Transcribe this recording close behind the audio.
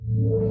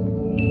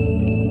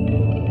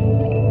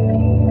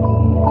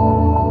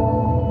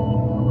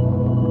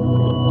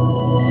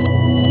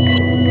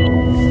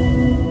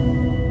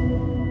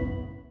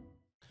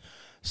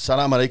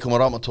Assalamu alaikum wa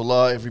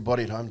rahmatullah,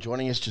 everybody at home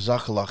joining us.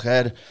 Jazakallah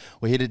khair.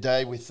 We're here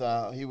today with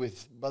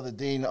Brother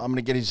Dean. I'm going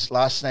to get his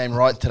last name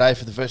right today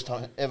for the first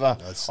time ever.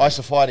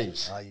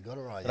 Isophides. You got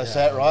it right. Did I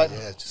say it right?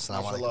 Yeah, just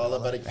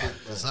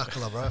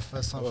Jazakallah, bro.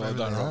 First time for Well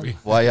done, Robbie.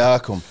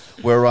 Wayakum.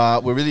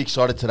 We're really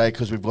excited today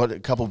because we've got a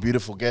couple of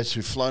beautiful guests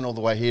who've flown all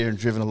the way here and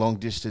driven a long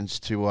distance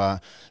to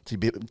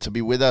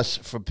be with us.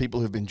 For people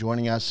who've been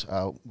joining us,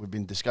 we've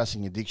been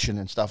discussing addiction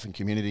and stuff in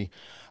community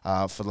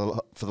for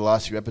the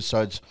last few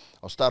episodes.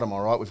 I'll start on my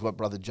right. We've got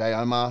Brother Jay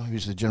Omar,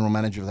 who's the General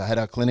Manager of the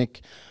Hadar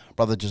Clinic.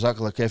 Brother,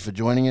 Jazakallah khair for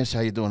joining us. How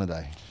you doing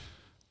today?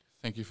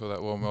 Thank you for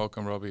that warm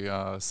welcome, Robbie.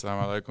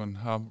 Assalamu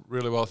alaikum.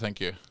 Really well, thank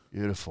you.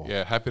 Beautiful.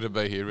 Yeah, happy to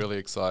be here. Really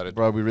excited.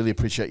 Bro, we really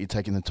appreciate you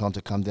taking the time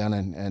to come down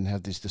and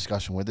have this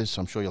discussion with us.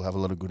 I'm sure you'll have a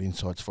lot of good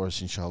insights for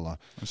us, inshallah.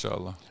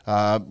 Inshallah.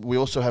 We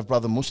also have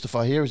Brother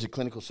Mustafa here as a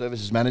Clinical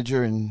Services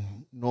Manager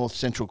in North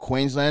Central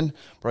Queensland.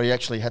 Bro, you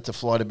actually had to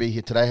fly to be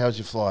here today. How's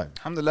your flight?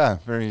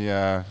 Alhamdulillah,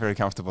 very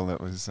comfortable. It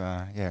was,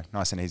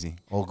 nice and easy.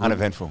 All good.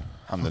 Uneventful,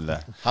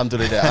 alhamdulillah.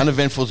 Alhamdulillah.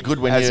 Uneventful is good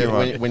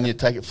when you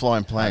take it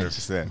flying planes.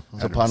 100%.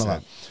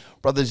 SubhanAllah.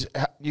 Brothers,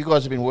 you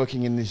guys have been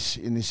working in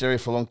this area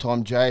for a long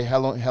time. Jay, how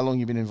long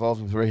you been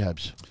involved with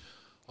rehabs?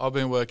 I've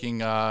been working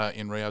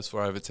in rehabs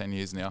for over 10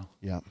 years now.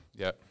 Yeah.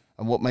 Yeah.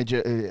 And what made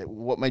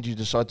you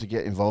decide to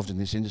get involved in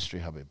this industry,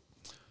 Habib?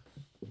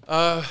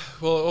 Well,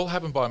 it all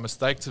happened by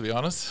mistake, to be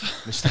honest.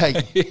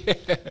 Mistake?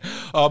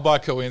 Yeah. By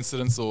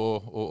coincidence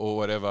or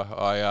whatever.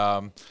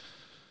 I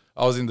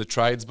was in the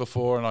trades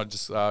before and I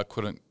just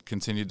couldn't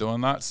continue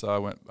doing that. So I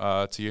went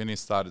to uni and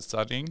started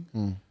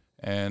studying.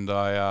 And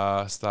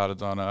I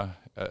started on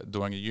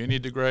doing a uni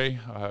degree.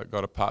 I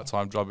got a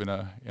part-time job in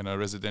a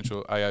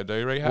residential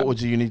AOD rehab. What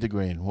was the uni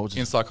degree in?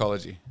 In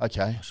psychology.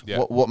 Okay. Yeah.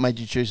 What made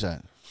you choose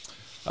that?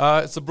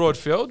 It's a broad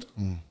field,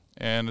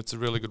 and it's a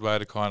really good way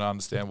to kind of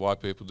understand why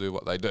people do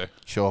what they do.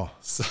 Sure.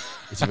 So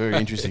it's a very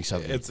interesting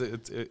subject.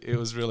 It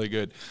was really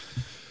good.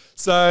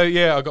 So,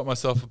 yeah, I got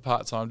myself a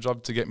part-time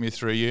job to get me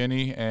through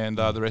uni, and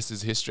the rest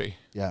is history.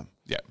 Yeah.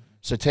 Yeah.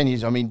 So 10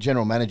 years, I mean,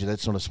 general manager,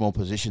 that's not a small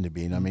position to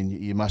be in. I mean,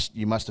 you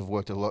must have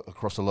worked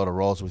across a lot of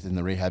roles within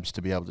the rehabs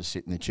to be able to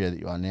sit in the chair that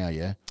you are now,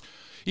 yeah?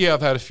 Yeah,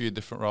 I've had a few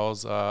different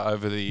roles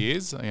over the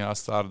years. I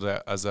started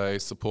out as a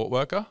support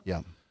worker.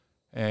 Yeah.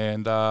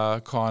 And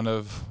kind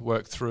of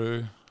worked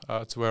through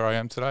to where I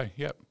am today.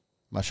 Yep.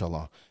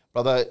 MashaAllah.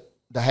 Brother,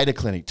 the Hadar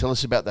Clinic, tell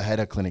us about the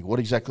Hadar Clinic.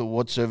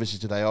 What services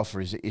do they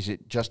offer? Is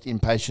it just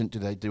inpatient? Do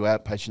they do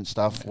outpatient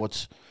stuff?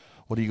 What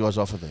do you guys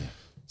offer there?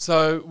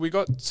 So we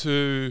got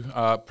two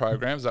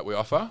programs that we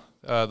offer.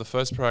 The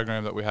first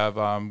program that we have,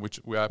 which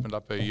we opened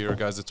up a year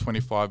ago, is a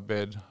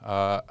 25-bed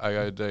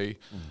AOD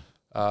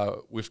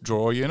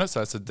withdrawal unit.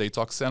 So it's a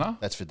detox centre.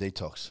 That's for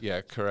detox.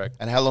 Yeah, correct.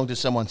 And how long does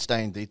someone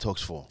stay in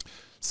detox for?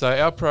 So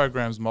our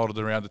program's modelled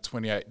around a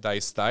 28-day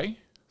stay.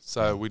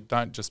 So we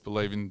don't just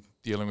believe in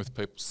dealing with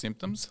people's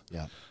symptoms.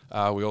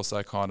 Yeah. We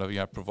also kind of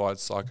provide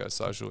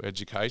psychosocial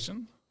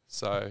education.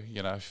 So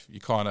if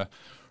you kind of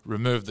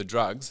remove the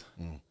drugs.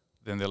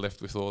 Then they're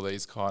left with all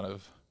these kind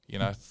of,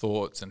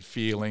 thoughts and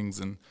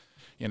feelings and,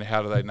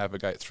 how do they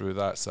navigate through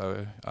that?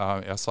 So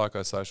our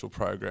psychosocial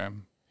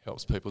program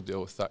helps people deal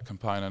with that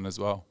component as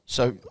well.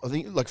 So I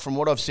think, from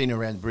what I've seen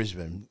around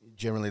Brisbane,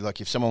 generally,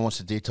 if someone wants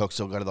to detox,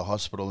 they'll go to the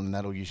hospital and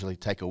that'll usually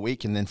take a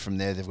week. And then from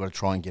there, they've got to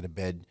try and get a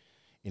bed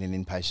in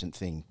an inpatient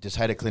thing. Does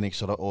Hadar Clinic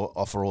sort of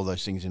offer all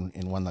those things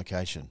in one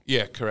location?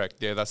 Yeah,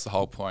 correct. Yeah, that's the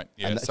whole point.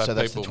 Yeah, and so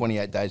that's the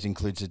 28 days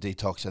includes the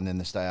detox and then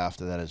the stay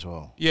after that as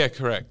well? Yeah,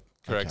 correct.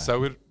 Correct.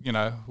 Okay.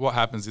 So, what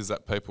happens is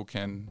that people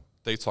can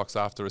detox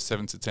after a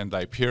 7 to 10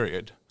 day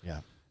period.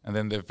 Yeah. And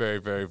then they're very,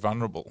 very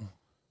vulnerable.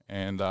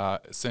 And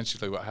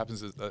essentially what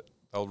happens is that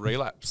they'll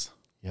relapse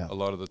a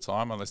lot of the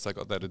time unless they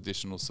got that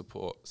additional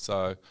support.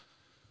 So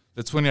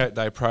the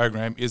 28-day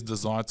program is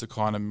designed to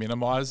kind of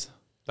minimise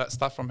that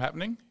stuff from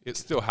happening. It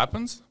still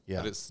happens,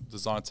 but it's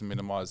designed to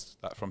minimise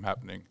that from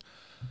happening.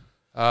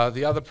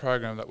 The other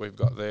program that we've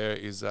got there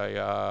is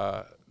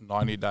a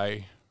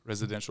 90-day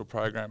residential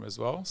program as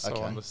well. So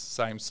on the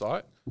same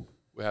site,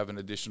 we have an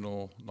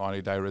additional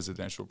 90-day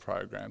residential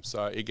program.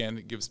 So again,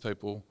 it gives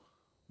people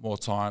more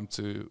time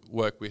to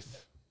work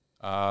with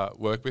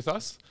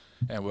us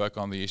and work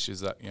on the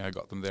issues that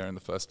got them there in the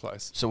first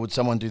place. So would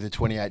someone do the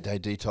 28-day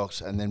detox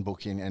and then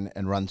book in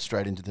and run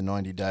straight into the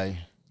 90-day?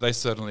 They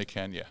certainly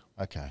can, yeah.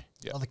 Okay.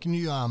 Yeah. Can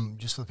you,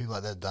 just for people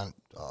that don't,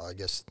 I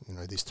guess,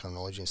 this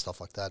terminology and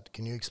stuff like that,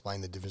 can you explain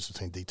the difference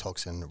between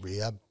detox and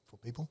rehab for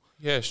people?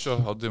 Yeah,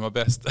 sure. I'll do my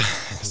best.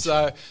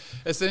 So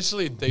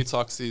essentially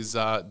detox is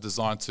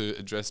designed to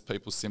address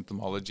people's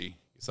symptomology.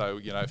 So,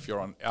 if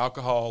you're on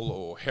alcohol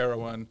or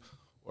heroin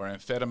or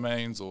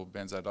amphetamines or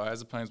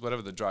benzodiazepines,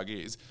 whatever the drug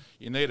is,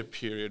 you need a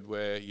period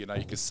where, you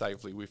can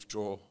safely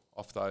withdraw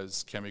off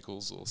those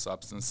chemicals or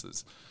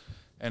substances.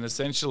 And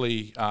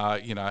essentially,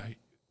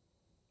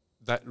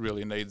 that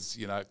really needs,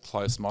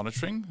 close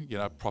monitoring,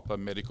 proper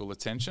medical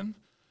attention.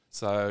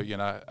 So,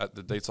 at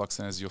the detox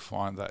centres, you'll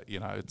find that,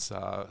 it's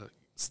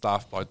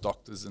staffed by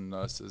doctors and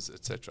nurses,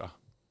 etc.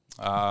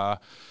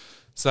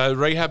 So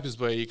rehab is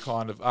where you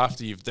kind of,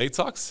 after you've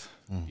detoxed,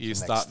 you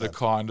start to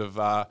kind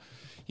of,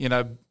 you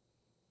know,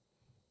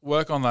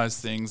 work on those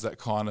things that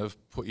kind of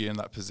put you in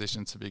that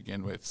position to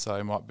begin with. So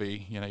it might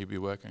be, you know, you'll be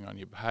working on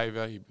your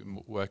behaviour, you'll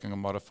be working on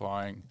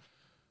modifying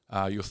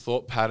your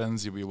thought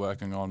patterns, you'll be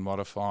working on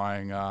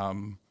modifying,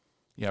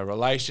 you know,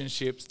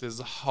 relationships. There's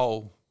a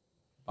whole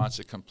bunch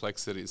of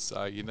complexities.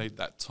 So you need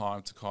that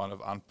time to kind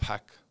of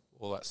unpack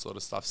all that sort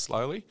of stuff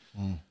slowly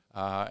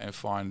and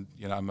find,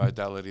 you know, a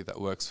modality that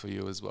works for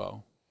you as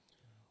well.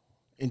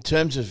 In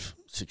terms of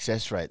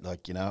success rate,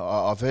 like, you know,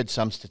 I've heard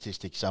some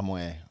statistics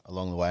somewhere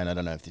along the way, and I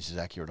don't know if this is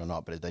accurate or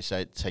not, but they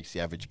say it takes the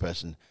average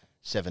person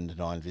 7 to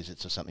 9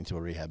 visits or something to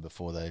a rehab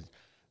before they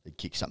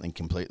kick something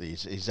completely.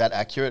 Is that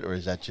accurate, or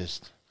is that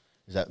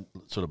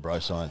sort of bro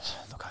science?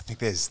 Look, I think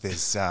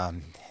there's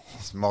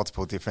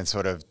multiple different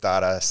sort of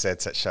data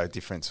sets that show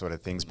different sort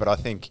of things, but I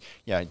think,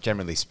 you know,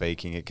 generally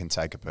speaking, it can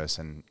take a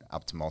person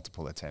up to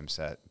multiple attempts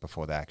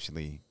before they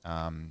actually,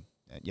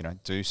 you know,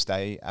 do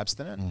stay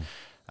abstinent.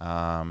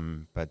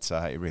 But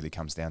it really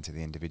comes down to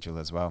the individual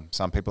as well.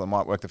 Some people it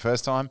might work the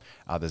first time,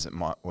 others it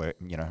might work,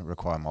 you know,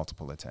 require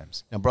multiple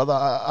attempts. Now, brother,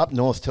 up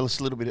north, tell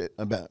us a little bit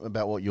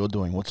about what you're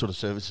doing. What sort of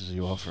services are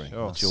you offering?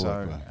 Sure. What's your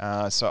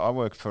work? So I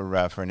work for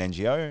an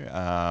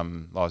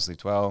NGO, Lives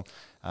Lived Well,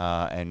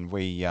 and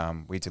we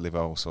deliver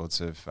all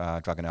sorts of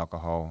drug and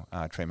alcohol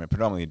treatment,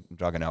 predominantly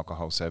drug and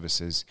alcohol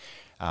services.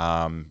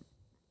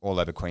 All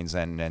over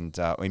Queensland and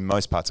in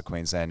most parts of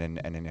Queensland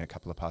and in a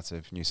couple of parts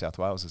of New South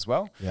Wales as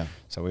well. Yeah.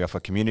 So we offer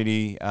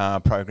community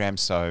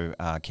programs, so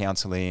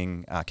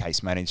counselling,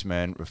 case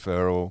management,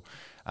 referral,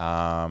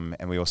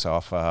 and we also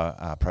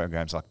offer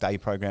programs like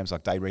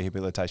day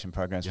rehabilitation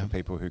programs for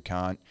people who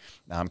can't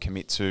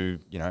commit to,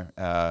 you know,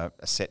 a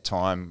set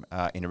time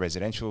in a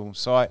residential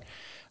site.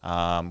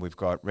 We've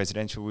got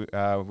residential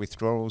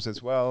withdrawals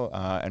as well,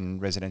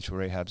 and residential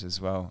rehabs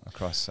as well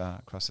across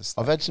the state.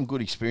 I've had some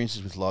good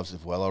experiences with Lives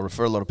Lived Well. I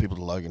refer a lot of people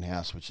to Logan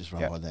House, which is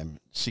run by them.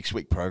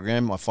 6-week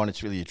program. I find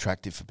it's really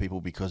attractive for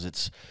people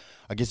because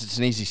I guess it's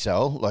an easy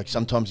sell. Like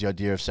sometimes the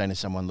idea of saying to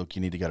someone, look,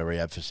 you need to go to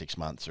rehab for 6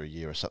 months or a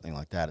year or something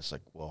like that. It's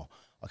like, well,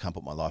 I can't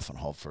put my life on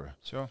hold for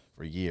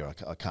a year.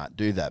 I can't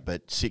do that.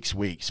 But 6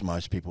 weeks,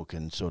 most people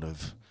can sort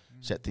of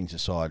set things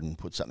aside and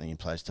put something in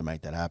place to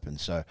make that happen.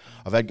 So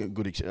I've had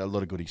a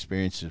lot of good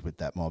experiences with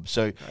that mob.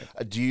 So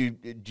do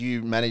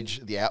you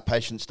manage the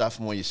outpatient stuff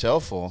more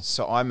yourself, or?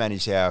 So I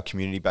manage our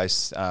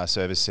community-based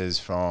services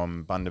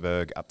from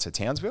Bundaberg up to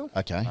Townsville.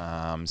 Okay.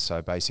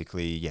 So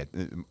basically,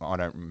 I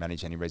don't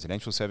manage any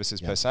residential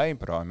services per se,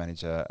 but I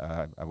manage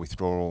a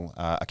withdrawal,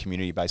 a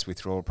community-based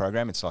withdrawal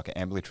program. It's like an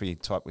ambulatory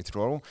type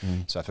withdrawal.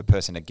 So if a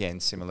person, again,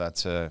 similar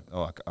to,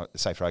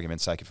 say for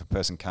argument's sake, if a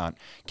person can't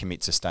commit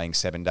to staying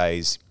 7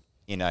 days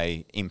in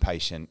a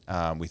inpatient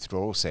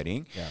withdrawal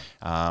setting,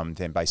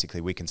 then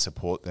basically we can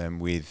support them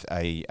with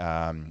a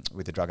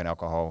drug and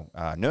alcohol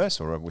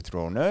nurse or a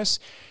withdrawal nurse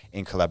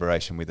in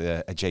collaboration with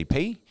a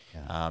GP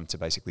to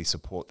basically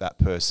support that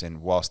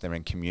person whilst they're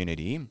in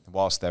community,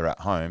 whilst they're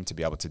at home, to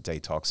be able to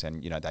detox,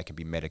 and, you know, they can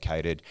be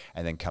medicated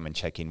and then come and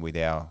check in with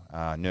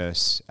our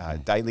nurse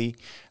daily,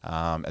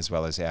 as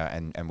well as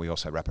and we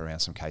also wrap around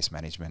some case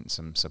management,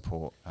 some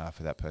support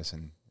for that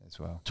person as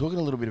well. Talking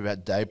a little bit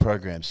about day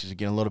programs, because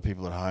again, a lot of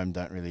people at home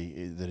that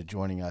are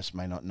joining us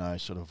may not know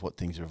sort of what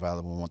things are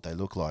available and what they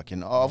look like.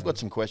 And I've got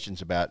some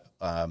questions about,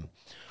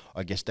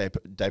 I guess, day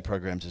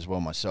programs as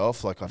well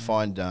myself. Like I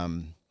find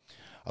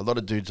a lot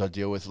of dudes I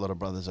deal with, a lot of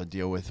brothers I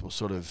deal with will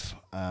sort of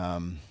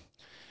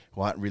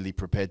who aren't really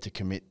prepared to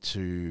commit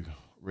to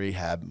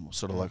rehab,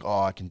 sort of like,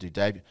 I can do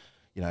day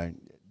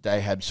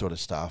hab sort of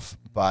stuff.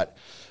 But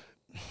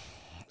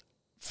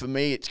for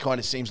me, it kind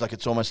of seems like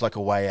it's almost like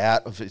a way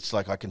out. It's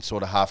like I can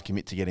sort of half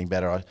commit to getting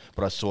better,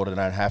 but I sort of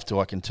don't have to.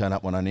 I can turn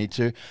up when I need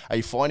to. Are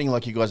you finding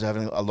like you guys are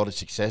having a lot of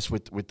success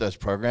with those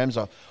programs?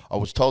 I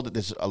was told that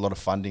there's a lot of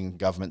funding.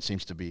 Government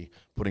seems to be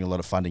putting a lot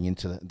of funding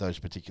into those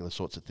particular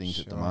sorts of things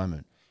at the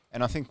moment.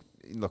 And I think,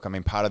 look, I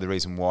mean, part of the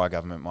reason why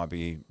government might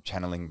be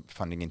channeling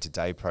funding into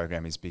day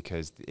program is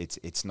because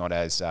it's not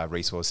as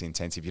resource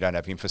intensive. You don't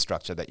have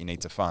infrastructure that you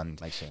need to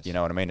fund. Makes sense. You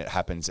know what I mean? It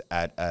happens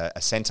at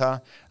a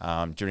centre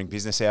during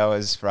business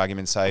hours, for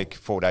argument's sake,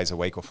 4 days a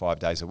week or 5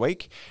 days a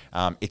week.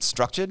 It's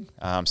structured,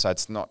 so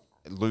it's not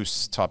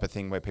loose type of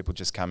thing where people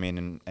just come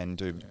in and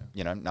do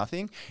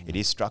nothing. It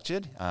is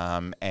structured,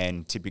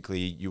 and typically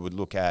you would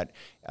look at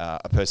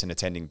a person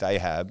attending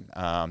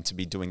dayhab to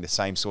be doing the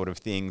same sort of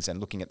things and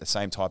looking at the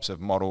same types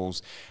of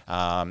models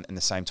and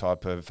the same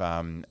type of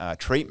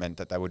treatment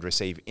that they would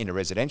receive in a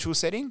residential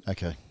setting.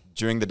 Okay.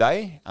 During the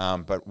day,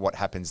 but what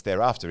happens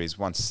thereafter is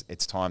once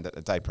it's time that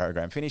the day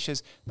program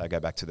finishes, they go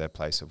back to their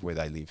place of where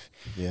they live.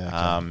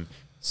 Yeah. Okay.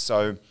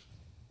 So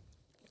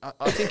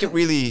I think it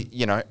really,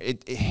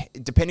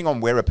 it depending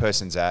on where a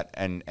person's at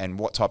and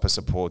what type of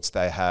supports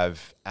they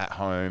have at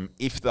home,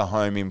 if the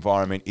home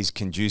environment is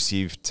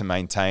conducive to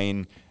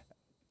maintain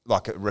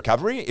like a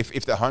recovery,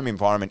 if the home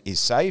environment is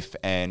safe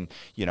and,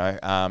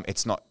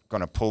 it's not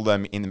going to pull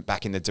them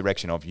back in the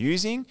direction of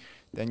using,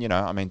 then,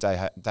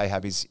 day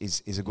hab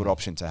is a good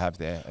option to have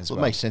there as well.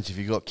 It makes sense if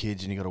you've got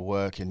kids and you've got to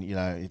work and, you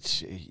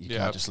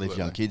can't just leave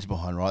young kids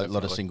behind, right? Definitely. A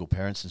lot of single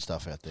parents and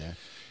stuff out there.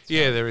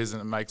 Yeah, there is,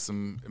 and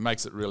it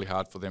makes it really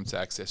hard for them to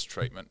access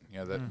treatment.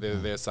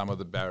 There's some of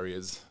the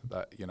barriers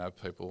that,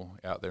 people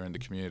out there in the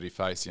community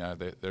face.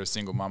 They're a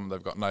single mum,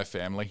 they've got no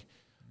family.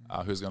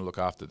 Who's going to look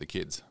after the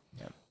kids?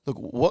 Yep. Look,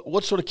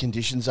 what sort of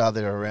conditions are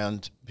there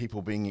around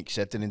people being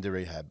accepted into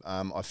rehab?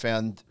 I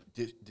found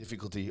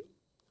difficulty.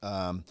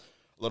 A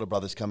lot of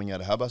brothers coming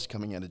out of Habas,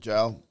 coming out of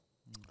jail,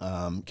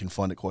 can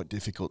find it quite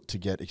difficult to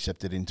get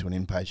accepted into an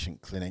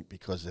inpatient clinic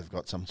because they've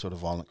got some sort of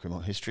violent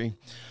criminal history.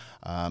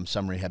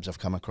 Some rehabs I've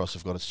come across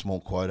have got a small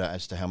quota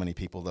as to how many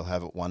people they'll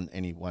have at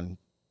any one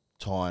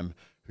time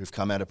who've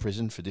come out of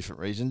prison for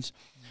different reasons.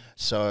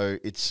 So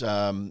it's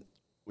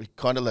we're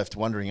kind of left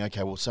wondering,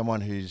 okay, well, someone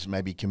who's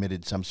maybe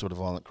committed some sort of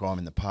violent crime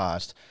in the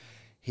past,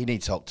 he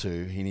needs help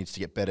too. He needs to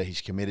get better.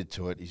 He's committed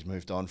to it. He's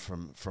moved on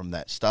from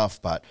that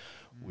stuff, but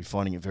we're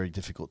finding it very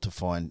difficult to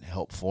find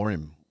help for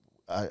him.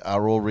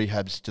 Are all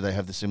rehabs, do they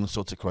have the similar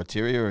sorts of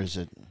criteria, or is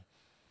it?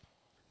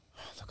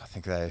 Look, I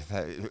think they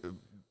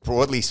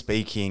broadly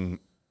speaking,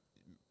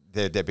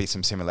 there'd be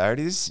some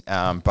similarities,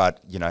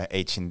 but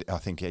I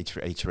think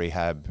each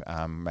rehab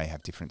may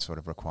have different sort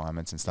of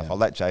requirements and stuff. I'll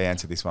let Jay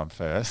answer this one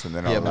first, and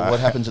then but what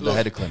happens at the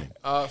header clinic?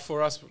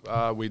 For us,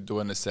 we do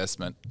an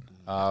assessment.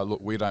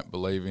 Look, we don't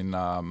believe in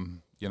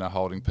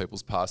holding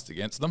people's past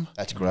against them.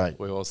 That's great.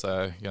 We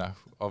also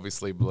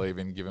obviously believe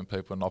in giving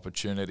people an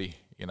opportunity.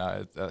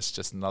 That's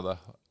just another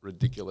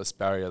ridiculous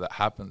barrier that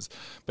happens.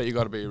 But you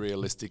got to be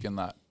realistic in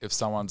that. If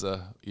someone's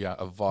a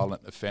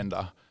violent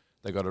offender,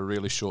 they've got a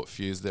really short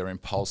fuse, they're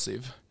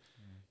impulsive,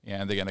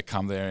 and they're going to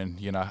come there and,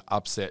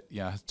 upset,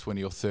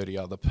 20 or 30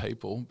 other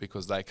people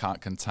because they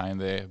can't contain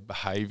their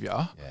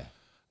behaviour,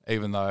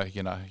 even though,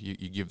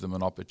 you give them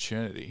an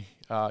opportunity.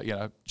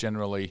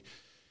 Generally,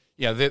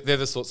 they're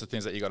the sorts of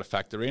things that you got to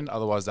factor in.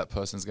 Otherwise, that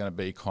person's going to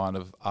be kind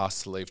of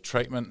asked to leave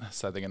treatment,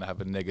 so they're going to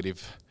have a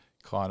negative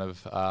kind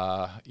of,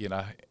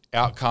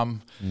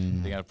 outcome.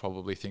 They're going to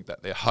probably think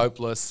that they're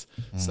hopeless.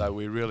 So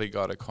we really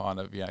got to kind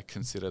of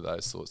consider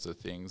those sorts of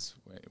things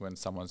when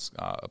someone's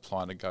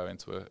applying to go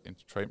into a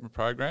treatment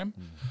program.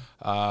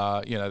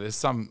 There's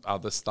some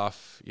other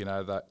stuff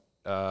that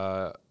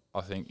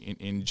I think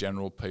in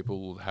general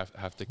people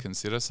have to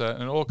consider. So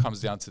and it all comes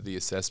down to the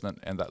assessment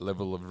and that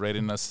level of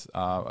readiness,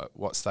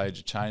 what stage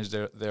of change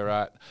they're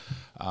at,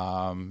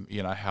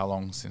 how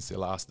long since their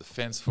last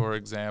offence, for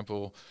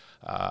example.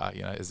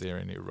 Is there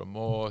any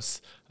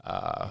remorse?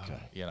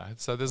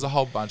 So there's a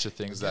whole bunch of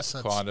things that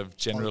kind of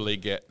generally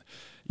get,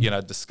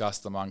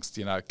 discussed amongst,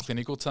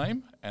 clinical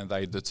team, and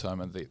they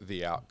determine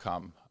the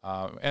outcome.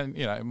 And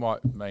it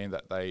might mean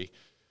that they,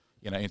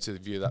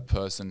 interview that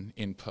person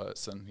in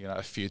person,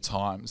 a few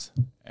times,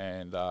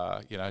 and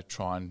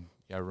try and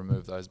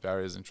remove those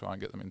barriers and try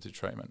and get them into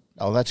treatment.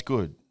 Oh, that's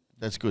good.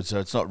 That's good. So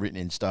it's not written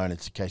in stone;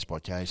 it's case by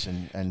case,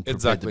 and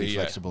prepared to be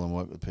flexible and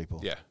work with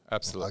people. Yeah,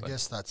 absolutely. I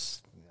guess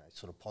that's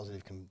sort of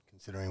positive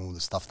considering all the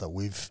stuff that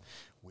we've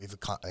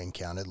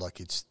encountered. Like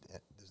there's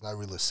no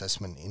real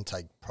assessment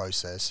intake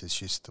process. It's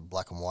just the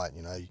black and white.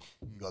 You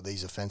got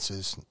these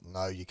offences.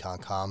 No, you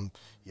can't come.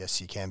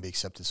 Yes, you can be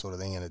accepted, sort of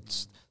thing. And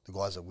it's the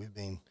guys that we've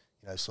been,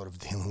 sort of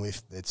dealing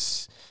with.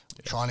 It's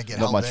trying to get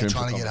help. They're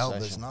trying to get help.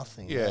 There's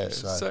nothing. Yeah.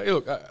 So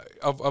look,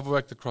 I've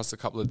worked across a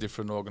couple of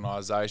different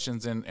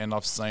organisations, and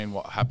I've seen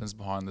what happens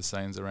behind the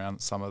scenes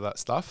around some of that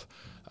stuff.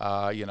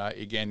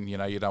 Again,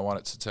 you don't want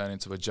it to turn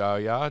into a jail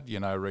yard.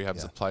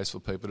 Rehab's a place for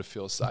people to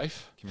feel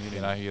safe.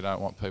 Community. You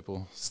don't want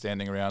people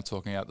standing around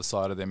talking out the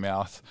side of their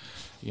mouth,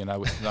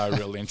 with no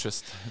real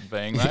interest in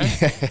being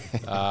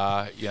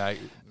there.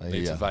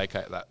 Need to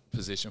vacate that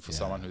position for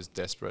someone who's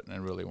desperate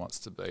and really wants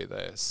to be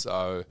there.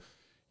 So,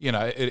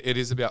 it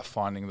is about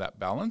finding that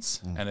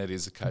balance, and it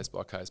is a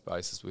case-by-case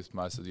basis with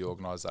most of the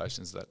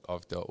organisations that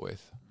I've dealt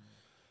with.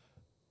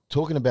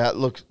 Talking about,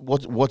 look,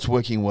 what's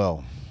working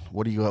well?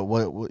 What do you got?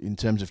 What in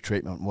terms of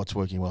treatment? What's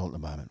working well at the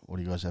moment? What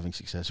are you guys having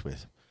success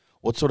with?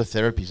 What sort of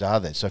therapies are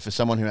there? So for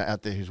someone who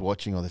out there who's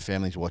watching, or their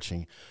family's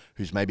watching,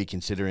 who's maybe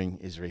considering,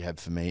 is rehab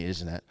for me,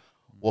 isn't it?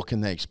 What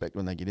can they expect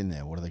when they get in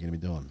there? What are they going to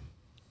be doing?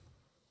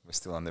 We're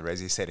still on the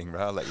resi setting,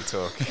 bro. I'll let you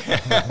talk.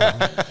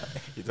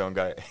 You don't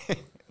go.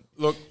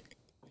 Look,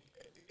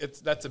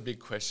 that's a big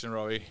question,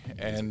 Robbie,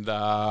 and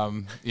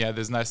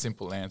there's no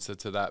simple answer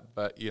to that.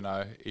 But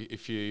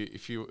if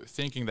you're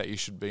thinking that you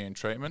should be in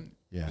treatment,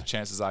 the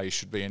chances are you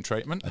should be in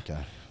treatment,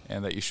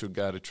 and that you should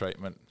go to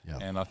treatment.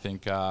 And I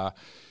think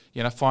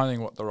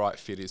finding what the right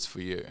fit is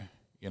for you,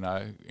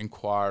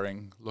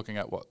 inquiring, looking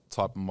at what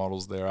type of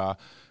models there are.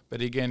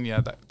 But again,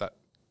 that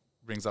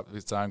brings up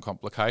its own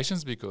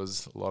complications,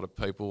 because a lot of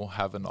people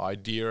have an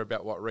idea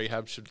about what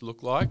rehab should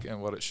look like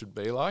and what it should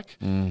be like,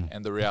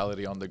 and the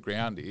reality on the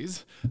ground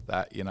is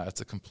that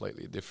it's a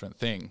completely different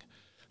thing.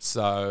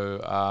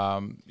 So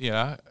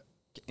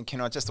And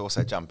can I just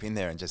also jump in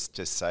there and just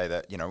say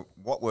that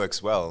what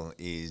works well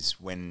is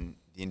when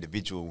the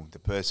individual, the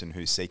person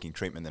who's seeking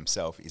treatment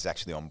themselves, is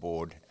actually on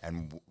board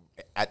and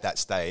at that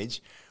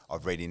stage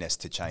of readiness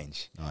to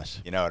change. Nice.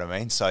 You know what I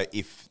mean? So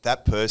if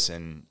that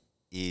person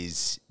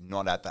is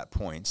not at that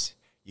point,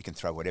 you can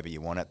throw whatever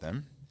you want at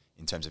them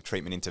in terms of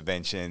treatment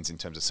interventions, in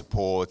terms of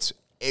supports,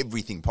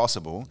 everything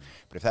possible.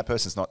 But if that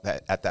person's not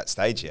at that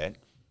stage yet,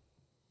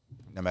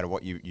 no matter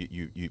what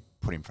you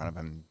put in front of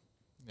them,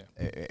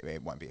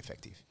 it won't be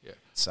effective. Yeah.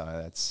 So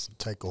that's...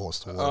 Take a horse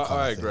to water.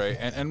 I agree.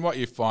 And what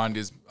you find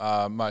is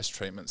most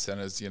treatment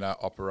centres,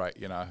 operate,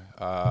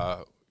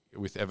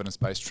 with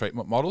evidence-based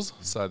treatment models.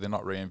 So they're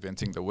not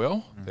reinventing the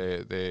wheel.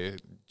 They're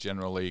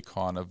generally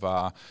kind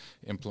of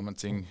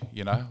implementing,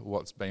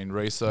 what's been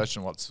researched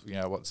and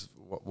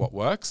what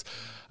works.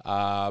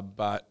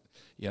 But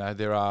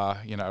there are,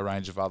 a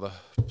range of other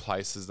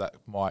places that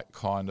might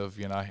kind of,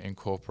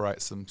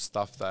 incorporate some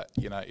stuff that,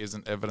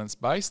 isn't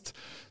evidence-based.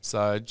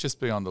 So just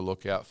be on the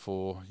lookout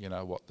for,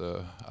 what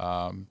the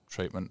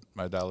treatment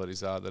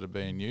modalities are that are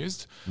being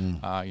used.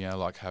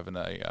 Like having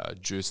a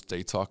juice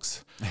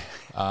detox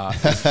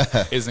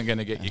isn't going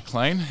to get you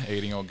clean.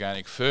 Eating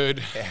organic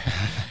food.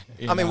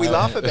 I mean, we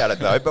laugh about it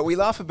though,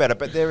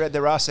 but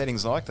there are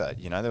settings like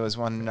that. There was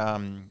one,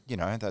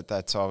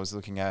 that I was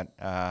looking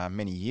at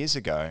many years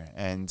ago,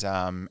 and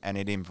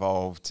it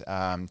involved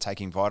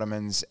taking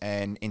vitamins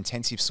and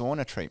intensive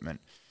sauna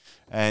treatment.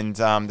 And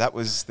that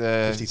was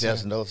the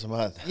 $50,000 a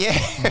month.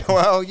 Yeah,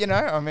 well,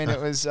 I mean, it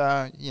was,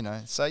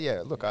 so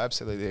yeah. Look, I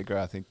absolutely agree.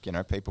 I think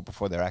people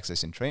before they're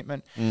accessing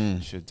treatment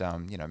should,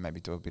 maybe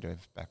do a bit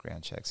of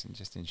background checks and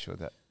just ensure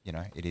that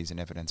it is an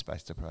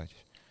evidence-based approach.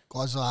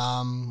 Guys,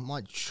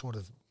 might sort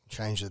of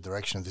change the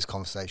direction of this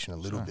conversation a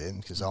little bit,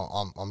 because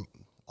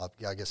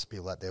I guess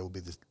people out there will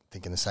be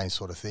thinking the same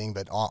sort of thing.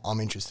 But I'm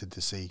interested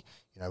to see,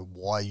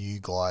 why you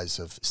guys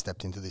have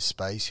stepped into this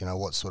space.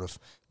 What sort of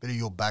bit of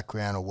your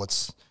background, or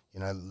what's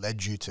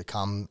led you to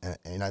come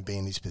and be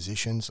in these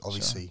positions.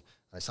 Obviously,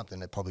 something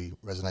that probably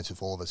resonates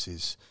with all of us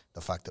is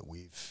the fact that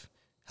we've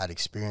had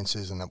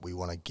experiences and that we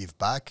want to give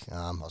back.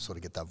 I sort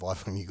of get that vibe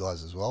from you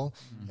guys as well.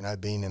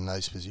 Being in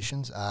those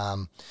positions.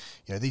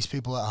 These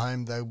people at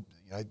home,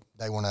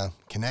 they want to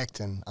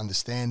connect and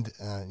understand.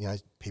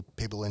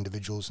 People,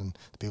 individuals, and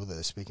the people that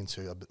they're speaking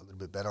to a little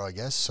bit better, I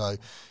guess. So,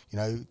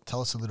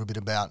 tell us a little bit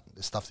about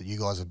the stuff that you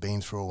guys have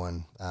been through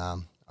and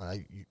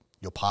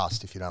your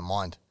past, if you don't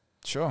mind.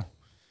 Sure.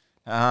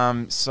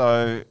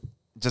 So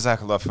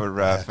Jazakallah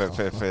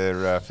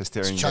for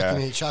steering.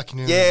 Chucking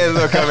in. Yeah,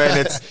 look, I mean,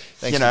 it's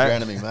thanks for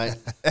grounding me, mate.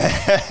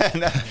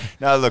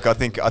 no, look, I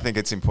think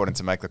it's important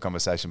to make the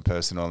conversation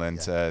personal and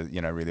to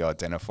really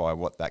identify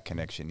what that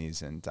connection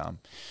is. And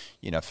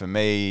for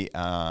me,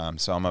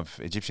 so I'm of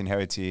Egyptian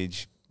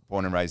heritage,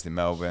 born and raised in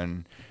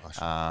Melbourne.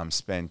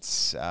 Spent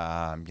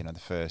the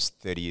first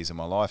 30 years of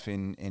my life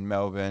in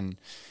Melbourne.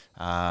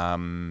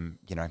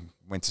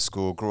 Went to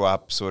school, grew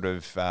up sort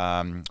of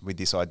with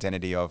this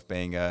identity of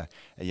being a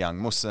young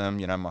Muslim.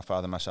 My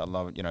father,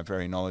 mashallah,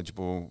 very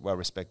knowledgeable,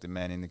 well-respected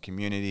man in the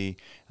community.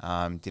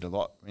 Did a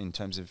lot in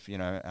terms of,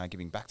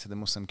 giving back to the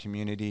Muslim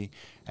community.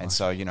 And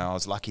so, I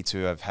was lucky to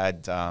have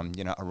had,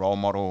 a role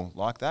model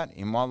like that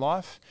in my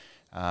life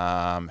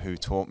who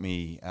taught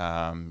me,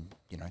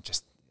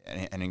 just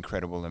an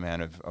incredible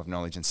amount of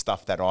knowledge and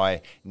stuff that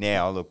I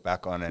now look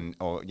back on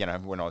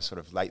when I was sort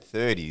of late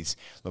 30s,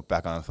 look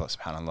back on and thought,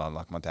 subhanAllah,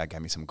 like my dad gave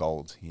me some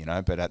gold,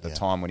 but at the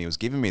time when he was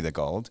giving me the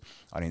gold,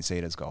 I didn't see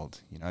it as gold,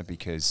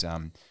 because,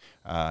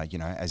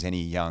 as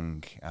any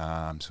young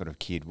sort of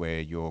kid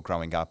where you're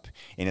growing up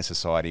in a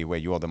society where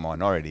you're the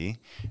minority,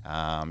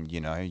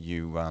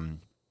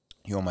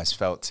 you almost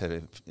felt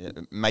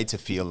made to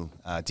feel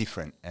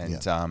different,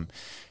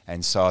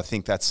 and so I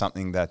think that's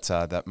something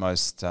that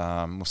most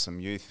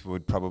Muslim youth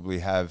would probably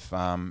have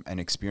an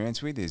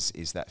experience with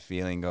is that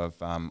feeling of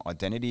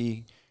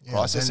identity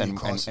crisis,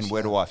 and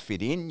where do I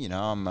fit in?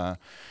 I'm a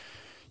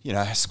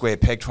square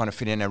peg trying to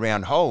fit in a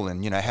round hole,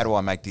 and how do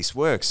I make this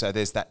work? So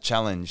there's that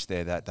challenge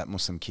there that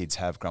Muslim kids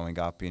have growing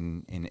up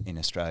in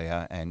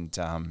Australia, and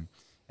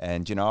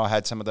I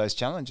had some of those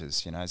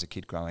challenges, as a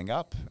kid growing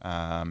up.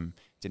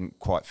 Didn't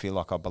quite feel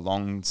like I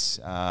belonged,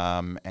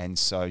 and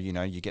so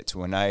you get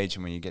to an age,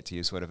 and when you get to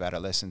your sort of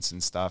adolescence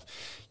and stuff,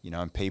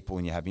 and people,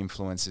 and you have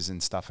influences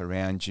and stuff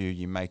around you,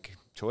 you make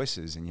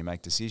choices and you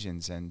make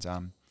decisions, and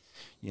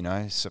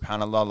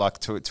subhanallah, like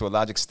to a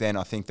large extent,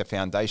 I think the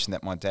foundation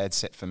that my dad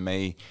set for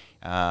me,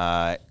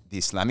 the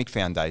Islamic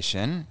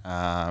foundation,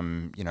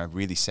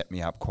 really set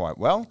me up quite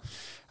well.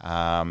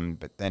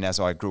 But then as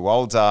I grew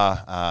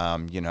older,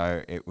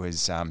 it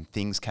was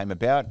things came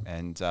about,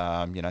 and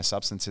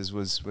substances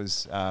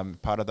was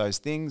part of those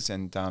things,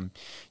 and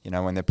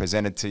when they're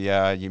presented to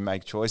you, you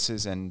make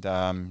choices, and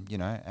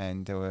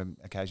and there were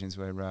occasions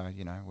where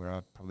where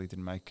I probably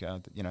didn't make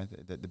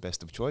the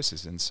best of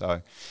choices, and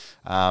so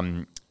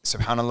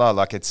subhanallah,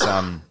 like it's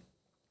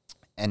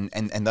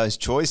and those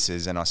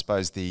choices, and I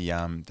suppose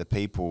the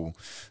people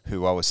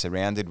who I was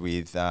surrounded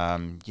with,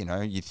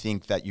 you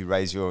think that you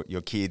raise your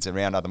kids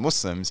around other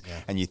Muslims,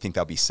 and you think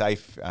they'll be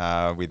safe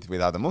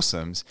with other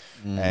Muslims.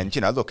 And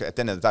look, at the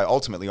end of the day,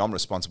 ultimately I'm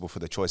responsible for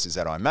the choices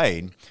that I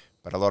made,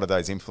 but a lot of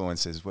those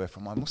influences were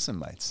from my Muslim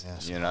mates,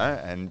 you know,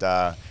 and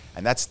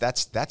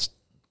that's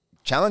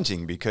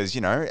challenging because,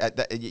 you know,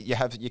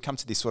 you come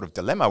to this sort of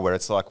dilemma where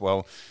it's like,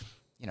 well,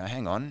 you know,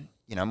 hang on,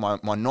 you know,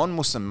 my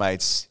non-Muslim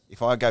mates,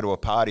 if I go to a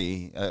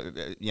party,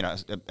 you know,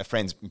 a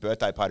friend's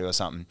birthday party or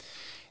something,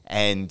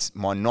 and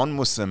my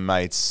non-Muslim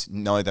mates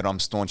know that I'm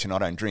staunch and I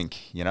don't drink,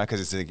 you know,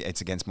 because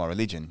it's against my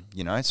religion,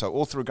 you know. So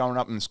all through growing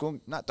up in school,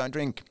 no, don't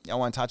drink. I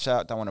won't touch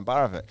that. Don't want a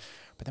bar of it.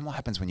 But then what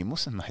happens when your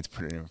Muslim mates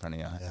put it in front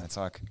of you? Yeah. It's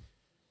like,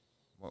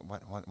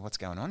 what's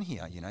going on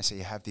here? You know, so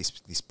you have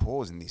this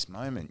pause in this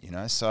moment, you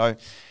know. So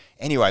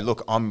anyway,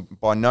 look, I'm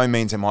by no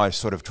means am I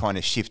sort of trying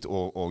to shift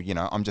or you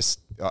know, I'm just,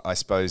 I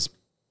suppose,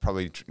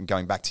 probably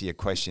going back to your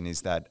question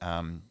is that,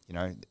 you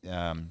know,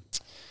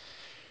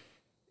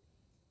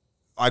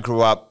 I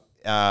grew up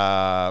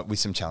with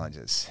some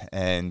challenges,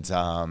 and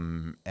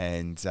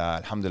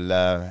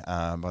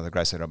alhamdulillah, by the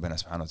grace of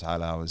Rabbina subhanahu wa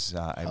ta'ala, I was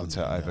able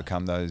to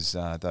overcome those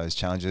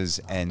challenges,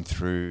 and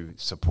through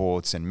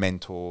supports and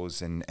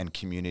mentors and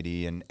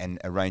community and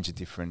a range of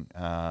different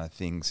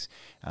things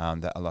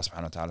that Allah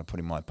subhanahu wa ta'ala put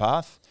in my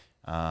path,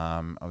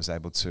 I was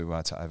able to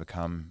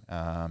overcome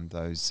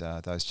those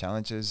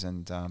challenges,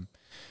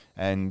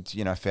 and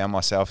you know, found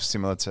myself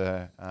similar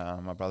to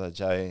my brother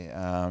Jay,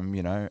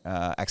 you know,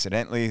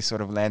 accidentally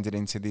sort of landed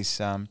into this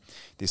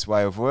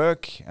way of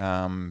work,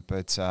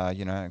 but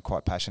you know,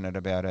 quite passionate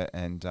about it,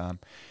 and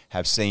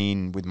have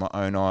seen with my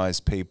own eyes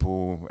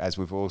people, as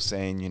we've all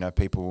seen, you know,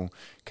 people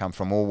come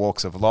from all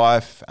walks of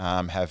life,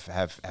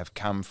 have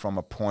come from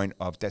a point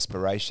of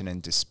desperation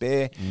and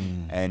despair,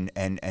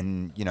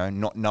 and you know,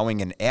 not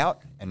knowing an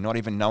out, and not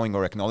even knowing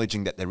or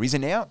acknowledging that there is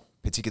an out.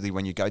 Particularly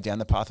when you go down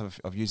the path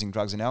of using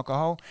drugs and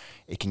alcohol,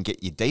 it can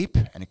get you deep,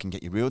 and it can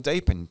get you real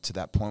deep, and to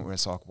that point where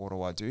it's like, what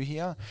do I do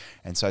here?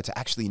 And so to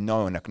actually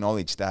know and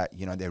acknowledge that,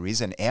 you know, there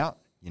is an out,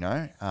 you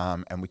know,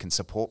 and we can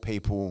support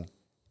people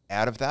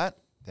out of that,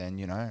 then,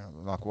 you know,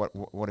 like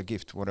what a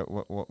gift, what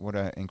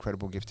an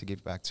incredible gift to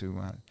give back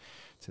to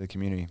the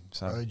community.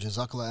 So,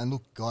 Jazakallah. And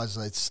look, guys,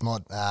 it's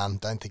not,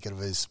 don't think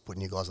of it as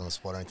putting you guys on the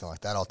spot or anything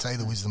like that. I'll tell you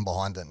the wisdom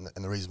behind it,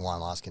 and the reason why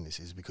I'm asking this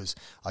is because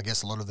I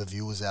guess a lot of the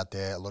viewers out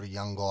there, a lot of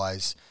young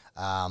guys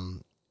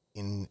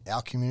in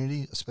our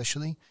community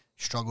especially,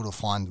 struggle to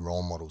find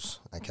role models,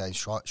 okay?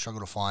 Struggle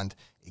to find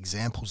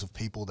examples of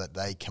people that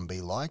they can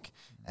be like.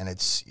 And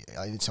it's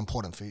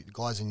important for you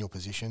guys in your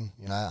position,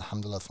 you know,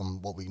 alhamdulillah,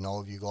 from what we know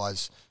of you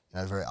guys, you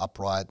know, very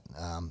upright,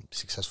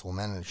 successful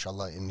men,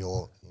 inshallah, in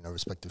your, you know,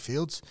 respective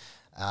fields.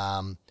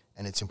 And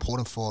it's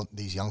important for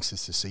these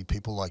youngsters to see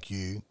people like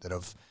you that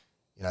have,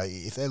 you know,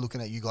 if they're looking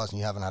at you guys and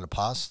you haven't had a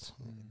past,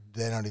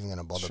 they're not even going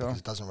to bother because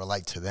it doesn't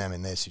relate to them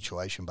in their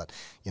situation. But,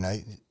 you know,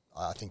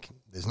 I think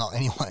there's not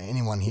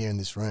anyone here in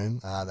this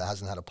room that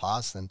hasn't had a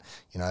past, and,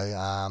 you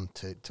know,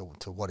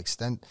 to what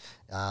extent,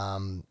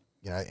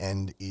 you know,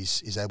 and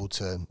is able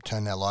to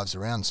turn their lives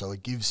around. So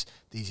it gives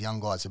these young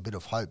guys a bit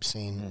of hope,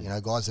 seeing, you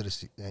know, guys that are,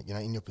 you know,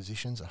 in your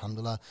positions,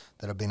 alhamdulillah,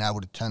 that have been able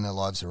to turn their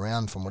lives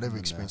around from whatever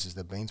experiences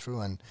they've been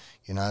through, and,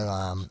 you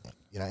know,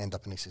 end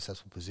up in a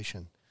successful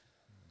position.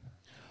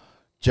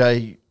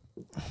 Jay,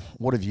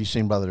 what have you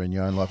seen, brother, in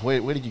your own life?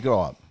 Where did you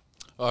grow up?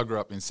 I grew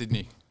up in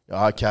Sydney.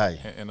 Okay.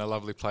 In a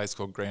lovely place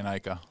called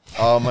Greenacre.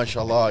 Oh,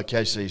 mashallah.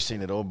 Okay, so you've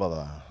seen it all,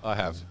 brother. I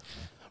have.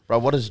 Bro,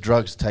 what does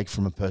drugs take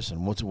from a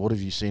person? What have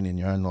you seen in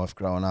your own life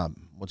growing up?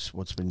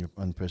 What's been your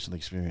own personal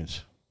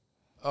experience?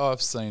 Oh,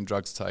 I've seen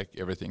drugs take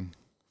everything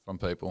from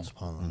people.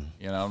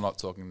 You know, I'm not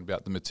talking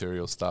about the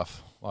material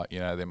stuff, like, you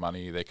know, their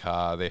money, their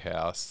car, their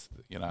house,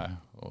 you know,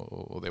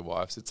 or their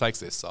wives. It takes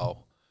their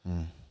soul.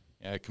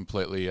 Yeah,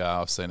 completely.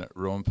 I've seen it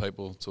ruin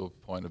people to a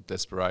point of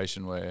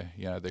desperation where,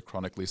 you know, they're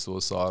chronically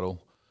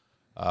suicidal,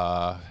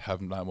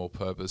 have no more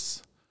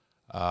purpose,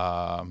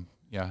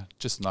 yeah,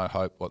 just no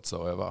hope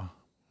whatsoever.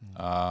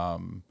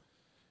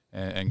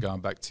 And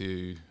going back to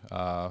you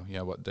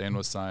know, what Dean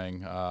was saying,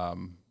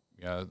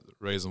 you know, the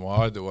reason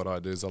why I do what I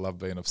do is I love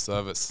being of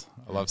service.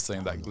 I love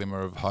seeing that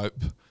glimmer of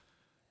hope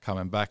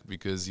coming back,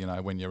 because, you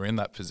know, when you're in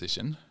that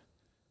position,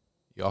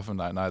 you often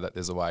don't know that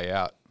there's a way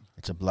out.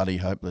 It's a bloody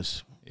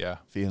hopeless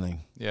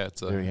feeling. Yeah,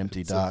 it's very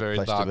empty, it's dark, a very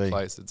place dark to be.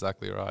 place.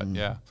 Exactly right.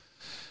 Yeah,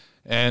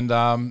 and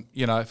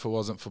you know, if it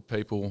wasn't for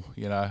people,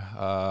 you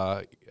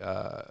know,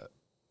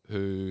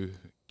 who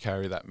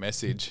carry that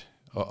message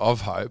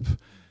of hope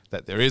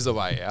that there is a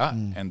way out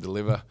and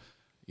deliver,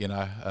 you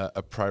know,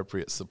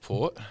 appropriate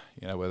support,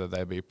 you know, whether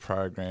they be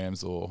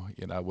programs or,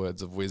 you know,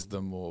 words of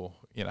wisdom or,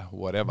 you know,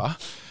 whatever,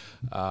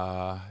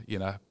 you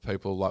know,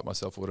 people like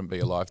myself wouldn't be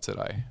alive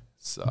today.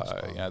 So,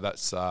 you know,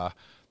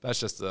 that's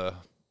just the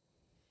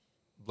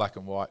black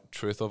and white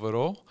truth of it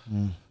all.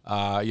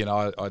 You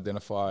know, I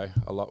identify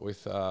a lot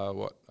with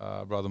what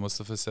Brother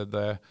Mustafa said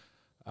there.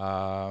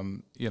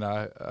 You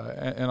know,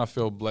 and I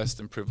feel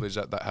blessed and privileged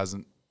that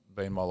hasn't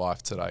been my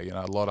life today. You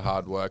know, a lot of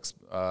hard work's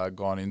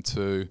gone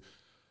into,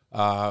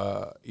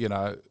 you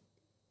know,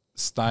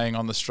 staying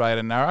on the straight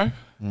and narrow,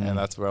 and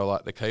that's where I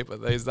like to keep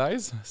it these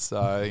days.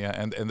 So, yeah,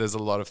 and there's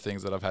a lot of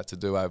things that I've had to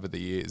do over the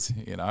years,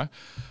 you know,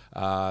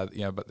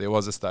 but there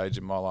was a stage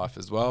in my life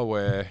as well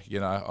where,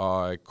 you know,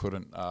 I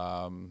couldn't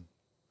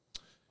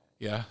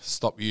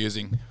stop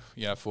using,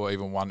 for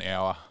even 1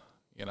 hour,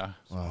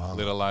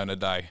 let alone a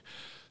day.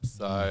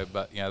 So,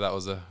 but that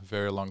was a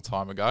very long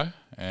time ago,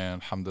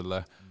 and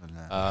alhamdulillah,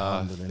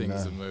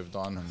 things have moved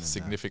on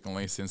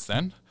significantly since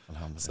then.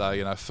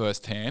 So,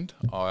 firsthand,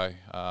 I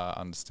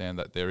understand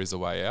that there is a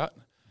way out.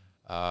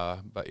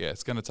 But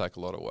it's going to take a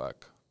lot of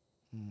work.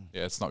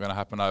 It's not going to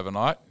happen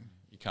overnight.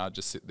 You can't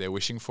just sit there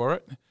wishing for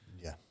it.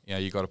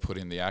 You got to put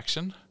in the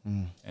action,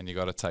 and you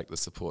got to take the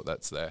support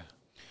that's there.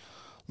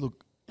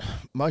 Look,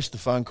 most of the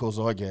phone calls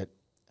I get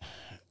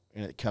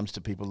when it comes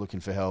to people looking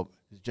for help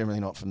is generally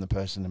not from the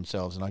person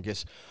themselves. And I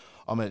guess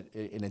I'm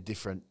in a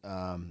different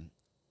part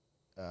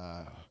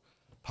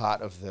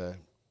of the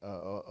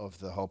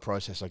whole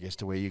process, I guess,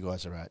 to where you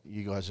guys are at.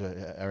 You guys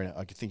are in,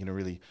 I think, in a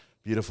really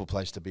beautiful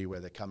place to be, where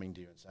they're coming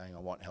to you and saying, I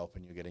want help,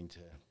 and you're getting to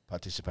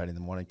participate in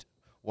them,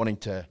 wanting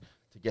to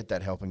get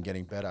that help and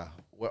getting better.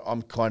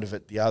 I'm kind of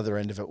at the other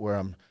end of it, where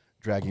I'm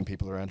dragging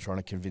people around trying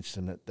to convince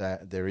them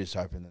that there is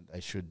hope and that they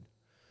should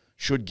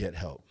get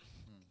help,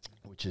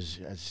 which is,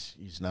 as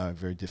you know, a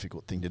very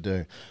difficult thing to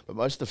do. But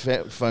most of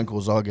the phone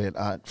calls I get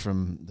aren't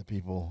from the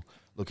people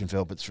looking for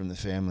help, it's from the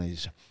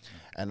families.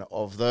 And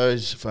of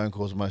those phone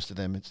calls, most of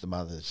them, it's the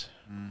mothers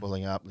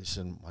pulling up,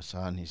 listen, my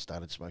son, he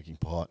started smoking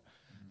pot,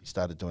 he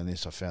started doing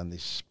this, I found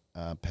this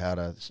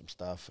powder, some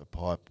stuff, a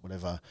pipe,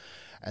 whatever,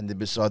 and they're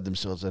beside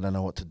themselves. They don't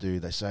know what to do.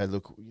 They say,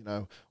 look,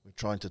 we're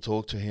trying to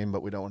talk to him,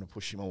 but we don't want to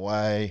push him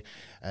away,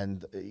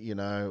 and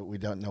we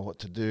don't know what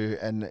to do.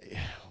 And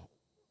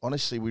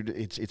honestly,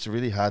 it's a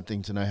really hard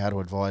thing to know how to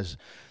advise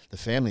the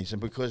families, and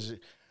because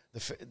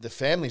the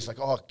families like,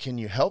 oh, can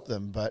you help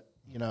them? But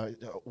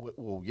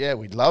well, yeah,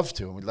 we'd love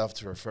to, and we'd love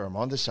to refer them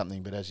on to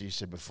something. But as you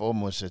said before,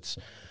 Mus, it's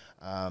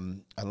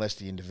unless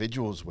the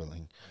individual's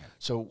willing.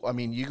 So, I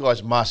mean, you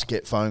guys must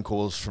get phone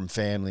calls from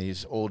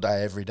families all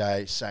day, every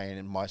day,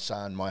 saying, my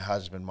son, my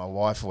husband, my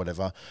wife, or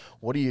whatever.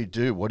 What do you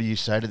do? What do you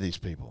say to these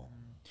people?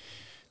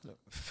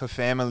 For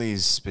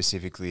families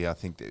specifically, I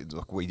think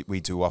that, we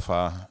do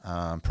offer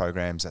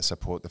programs that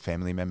support the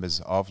family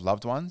members of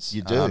loved ones.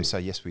 You do? So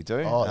yes, we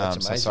do. Oh, that's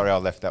amazing. So sorry, I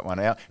left that one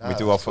out. No, we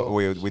do offer. cool.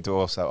 We do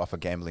also offer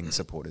gambling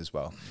support as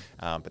well.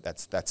 But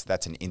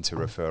that's an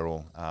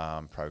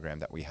inter-referral program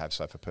that we have.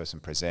 So if a person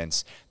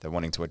presents, they're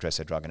wanting to address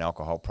a drug and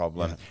alcohol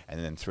problem,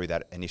 and then through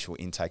that initial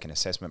intake and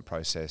assessment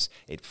process,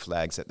 it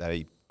flags that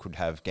they could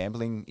have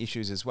gambling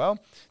issues as well,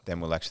 then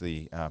we'll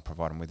actually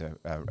provide them with a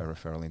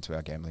referral into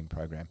our gambling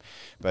program.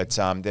 But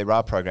there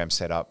are programs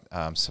set up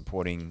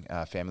supporting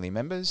family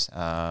members,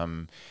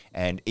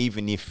 and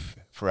even if,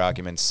 for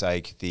argument's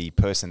sake, the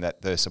person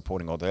that they're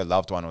supporting or their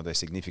loved one or their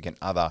significant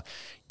other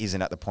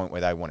isn't at the point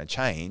where they want to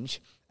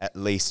change, at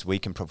least we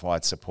can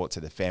provide support to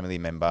the family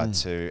member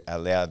to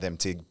allow them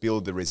to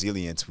build the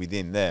resilience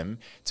within them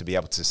to be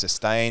able to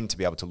sustain, to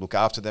be able to look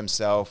after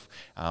themselves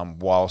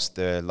whilst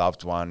their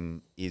loved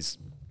one is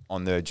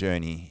on their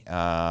journey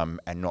and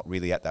not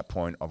really at that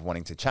point of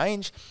wanting to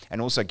change,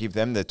 and also give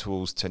them the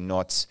tools to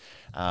not,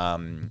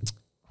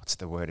 what's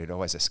the word? It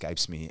always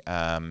escapes me,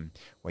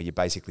 where you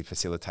basically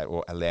facilitate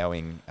or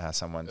allowing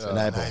someone to...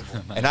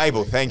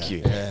 Enable, thank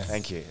you.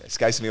 Thank you. It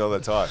escapes me all the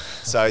time.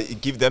 So you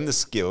give them the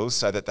skills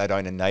so that they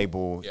don't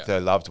enable their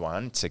loved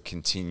one to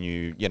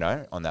continue,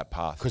 on that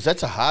path. Because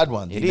that's a hard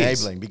one,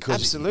 enabling. Because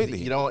absolutely.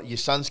 You know what, your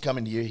son's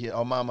coming to you,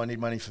 oh, Mum, I need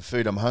money for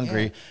food, I'm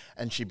hungry.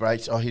 And she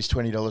breaks, oh, here's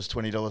 $20,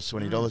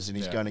 $20, and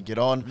he's going to get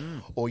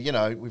on. Or,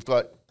 we've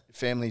got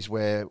families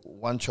where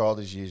one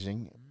child is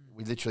using...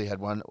 We literally had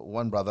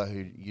one brother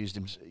who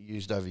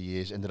used over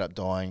years, ended up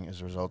dying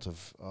as a result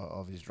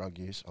of his drug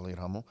use, Ali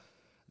Hamza.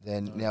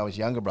 Then now his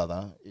younger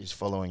brother is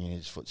following in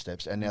his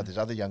footsteps, and now there's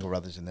other younger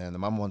brothers in there, and the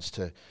mum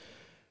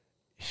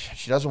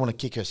she doesn't want to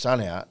kick her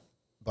son out,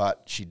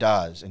 but she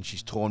does, and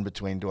she's torn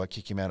between, do I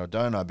kick him out or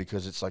don't I?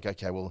 Because it's like,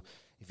 okay, well,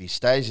 if he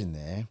stays in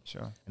there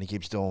and he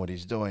keeps doing what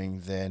he's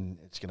doing, then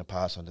it's going to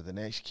pass on to the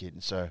next kid.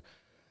 And so...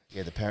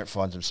 yeah, the parent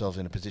finds themselves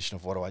in a position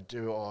of, what do I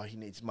do? Oh, he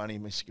needs money,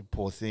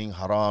 poor thing,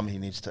 haram, he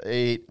needs to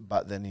eat,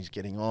 but then he's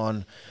getting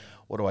on.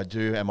 What do I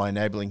do? Am I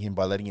enabling him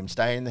by letting him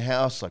stay in the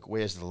house? Like,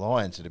 where's the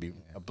line? So it'd be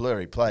a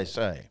blurry place,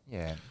 eh?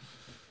 Yeah.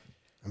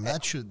 And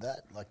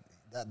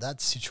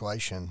that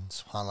situation,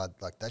 subhanAllah,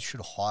 like that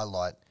should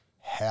highlight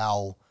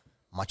how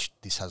much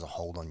this has a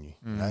hold on you.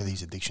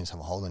 These addictions have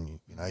a hold on you.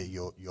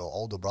 Your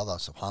older brother,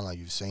 subhanAllah,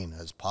 you've seen,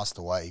 has passed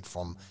away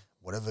from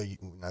whatever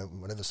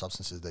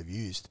substances they've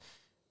used.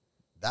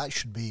 That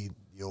should be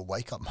your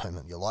wake-up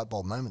moment, your light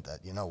bulb moment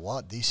that,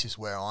 this is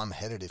where I'm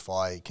headed if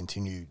I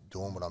continue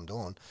doing what I'm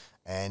doing.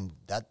 And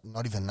that,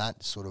 not even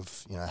that sort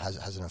of,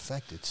 has an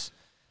effect. It's...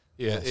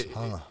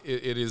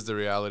 it is the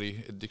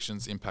reality.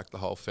 Addictions impact the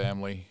whole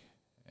family.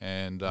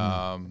 And,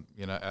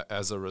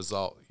 as a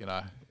result,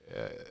 a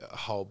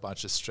whole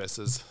bunch of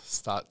stresses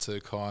start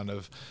to kind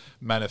of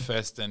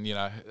manifest. And,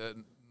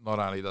 not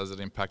only does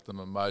it impact them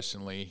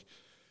emotionally,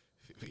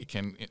 it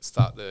can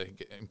start to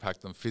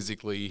impact them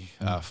physically,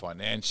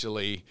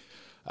 financially,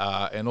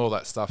 and all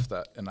that stuff.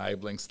 That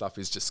enabling stuff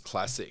is just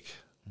classic.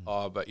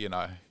 Oh, but he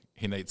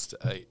needs to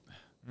eat.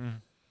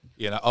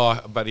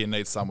 But he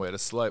needs somewhere to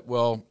sleep.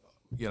 Well,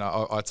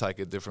 I take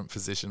a different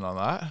position on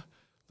that.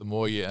 The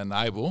more you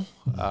enable,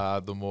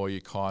 the more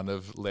you kind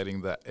of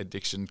letting that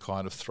addiction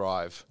kind of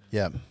thrive.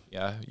 Yeah.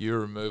 Yeah, you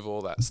remove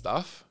all that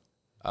stuff,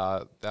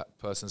 that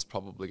person's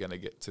probably going to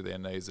get to their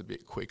knees a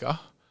bit quicker.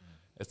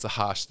 It's a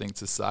harsh thing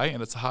to say,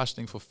 and it's a harsh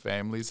thing for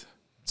families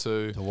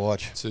to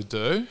watch, to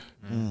do.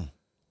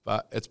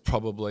 But it's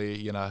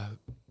probably a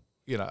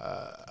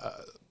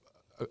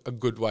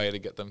good way to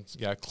get them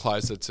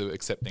closer to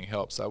accepting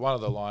help. So one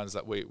of the lines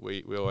that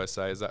we always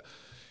say is that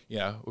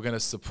we're going to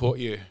support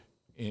you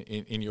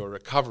in your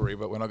recovery,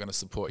 but we're not going to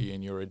support you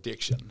in your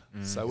addiction.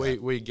 So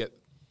we get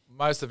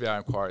most of our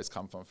inquiries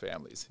come from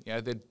families.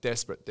 They're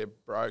desperate, they're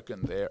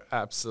broken, they're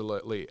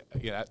absolutely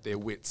at their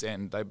wits'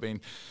 end. They've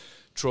been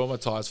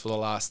traumatized for the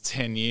last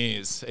 10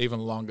 years, even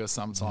longer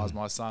sometimes.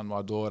 My son,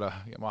 my daughter,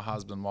 my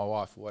husband, my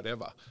wife,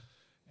 whatever.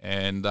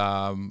 And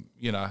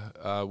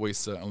we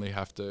certainly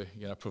have to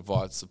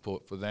provide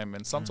support for them.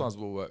 And sometimes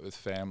we'll work with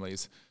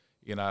families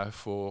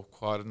for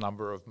quite a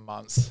number of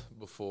months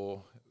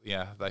before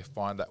they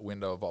find that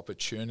window of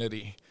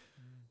opportunity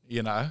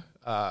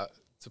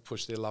to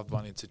push their loved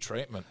one into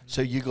treatment.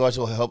 So you guys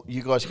will help.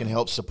 You guys can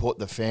help support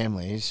the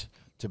families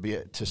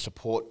to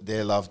support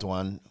their loved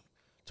one,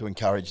 to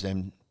encourage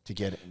them to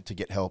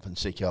get help and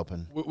seek help.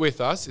 And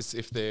with us, it's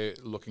if they're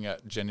looking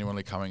at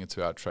genuinely coming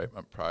into our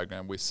treatment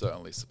program, we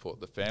certainly support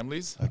the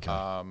families,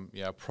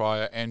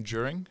 prior and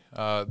during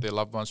their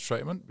loved one's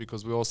treatment,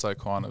 because we also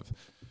kind of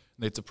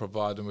need to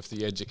provide them with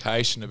the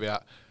education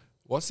about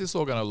what's this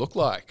all going to look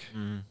like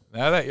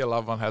now that your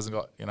loved one hasn't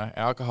got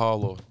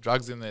alcohol or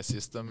drugs in their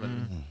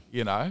system,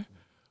 and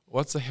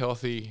what's a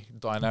healthy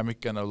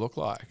dynamic going to look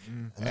like.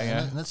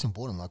 And that's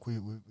important. Like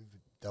we've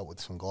dealt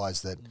with some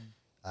guys that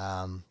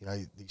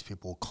these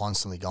people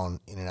constantly going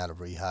in and out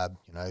of rehab.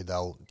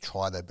 They'll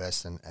try their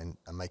best and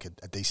make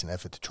a decent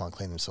effort to try and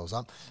clean themselves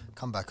up,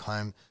 come back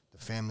home, the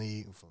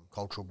family from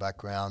cultural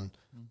background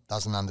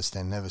doesn't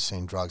understand, never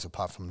seen drugs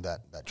apart from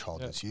that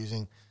child that's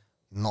using,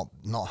 not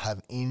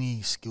have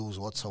any skills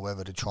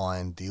whatsoever to try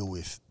and deal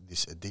with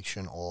this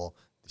addiction or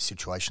the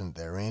situation that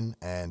they're in.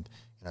 And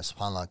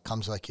subhanAllah,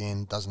 comes back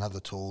in, doesn't have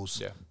the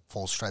tools,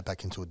 falls straight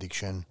back into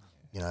addiction.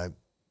 The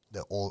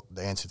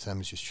answer to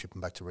them is just ship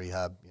them back to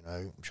rehab.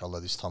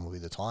 Inshallah, this time will be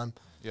the time.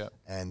 Yeah.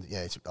 And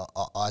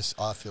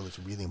I feel it's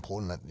really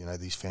important that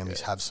these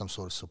families have some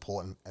sort of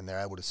support and they're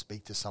able to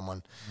speak to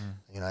someone,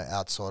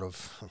 outside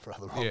of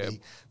Brother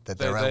Robbie, that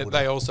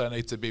they also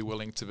need to be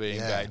willing to be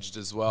engaged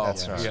as well.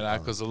 That's right.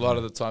 Because a lot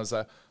of the times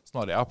it's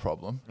not our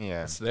problem.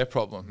 Yeah. It's their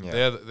problem.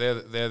 Yeah.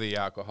 They're the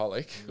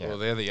alcoholic or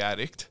they're the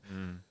addict.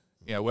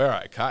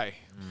 We're okay.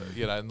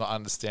 Not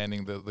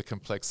understanding the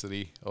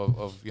complexity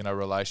of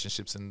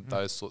relationships and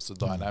those sorts of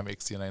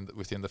dynamics,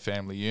 within the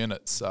family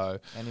unit. So,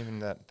 and even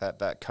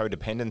that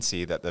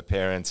codependency that the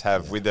parents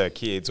have with their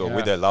kids or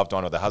with their loved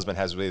one, or the husband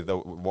has with the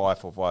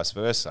wife, or vice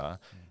versa.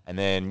 And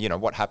then,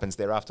 what happens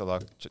thereafter,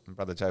 like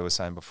Brother Jay was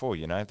saying before,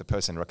 if the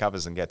person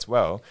recovers and gets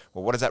well,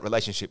 what does that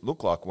relationship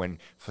look like when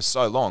for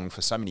so long,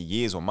 for so many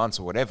years or months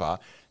or whatever,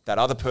 that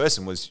other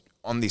person was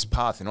on this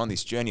path and on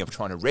this journey of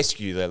trying to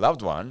rescue their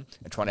loved one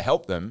and trying to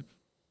help them.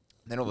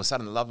 And then all of a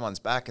sudden the loved one's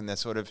back and they're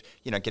sort of,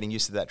 getting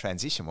used to that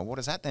transition. Well, what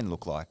does that then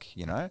look like,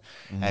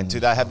 And do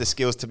they have the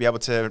skills to be able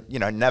to,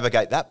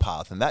 navigate that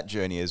path and that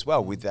journey as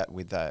well with that,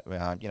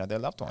 their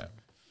loved one?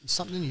 It's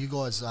something you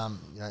guys,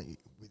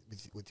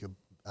 with your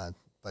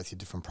both your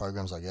different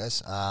programs, I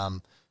guess,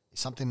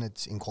 it's something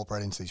that's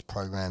incorporated into these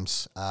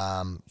programs,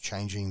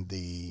 changing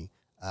the,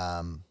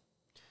 how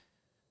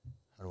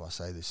do I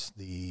say this,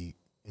 the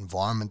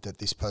environment that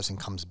this person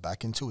comes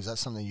back into. Is that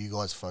something you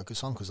guys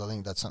focus on? Because I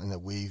think that's something that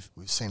we've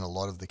seen a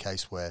lot of the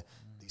case where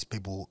these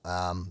people,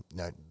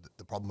 the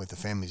problem with the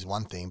family is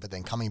one thing, but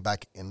then coming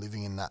back and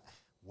living in that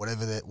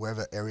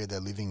wherever area they're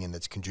living in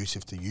that's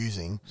conducive to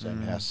using,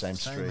 same house, same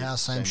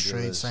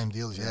street, same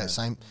dealers,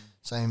 same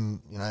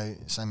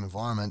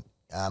environment.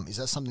 Is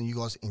that something you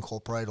guys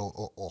incorporate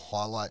or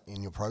highlight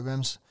in your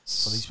programs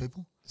for these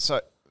people?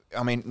 So,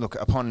 I mean, look,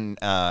 upon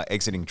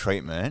exiting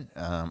treatment,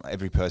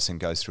 every person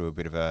goes through a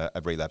bit of a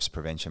relapse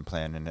prevention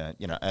plan and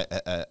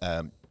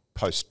a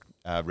post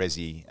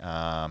resi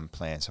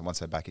plan. So once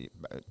they're back,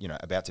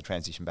 about to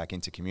transition back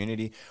into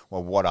community,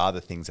 well, what are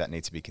the things that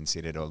need to be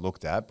considered or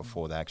looked at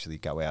before they actually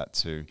go out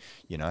to,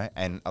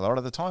 and a lot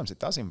of the times it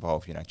does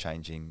involve,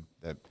 changing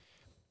the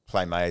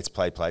playmates,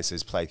 play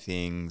places, play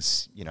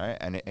things,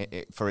 and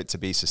for it to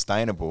be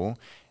sustainable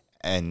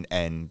and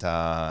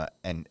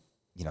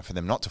for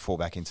them not to fall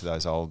back into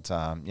those old,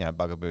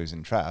 bugaboos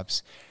and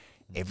traps,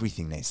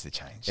 everything needs to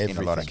change in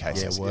a lot of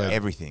cases.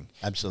 Everything.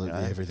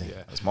 Absolutely everything.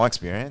 Yeah. That's my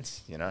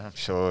experience, I'm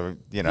sure,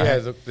 Yeah,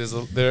 look,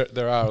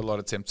 there are a lot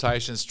of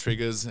temptations,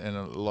 triggers, and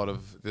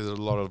there's a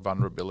lot of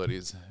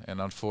vulnerabilities.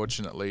 And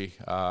unfortunately,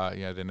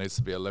 there needs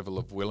to be a level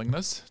of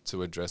willingness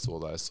to address all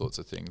those sorts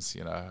of things,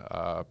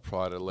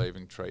 prior to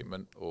leaving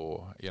treatment,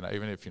 or,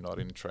 even if you're not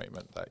in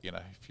treatment, that,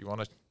 if you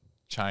want to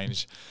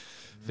change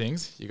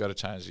things, you got to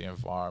change the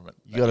environment.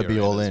 You got to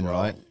be all in,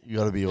 right? You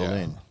got to be all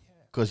in,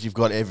 because you've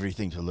got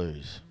everything to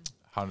lose.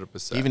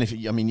 100%. Even if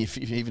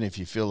even if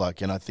you feel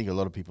like, and I think a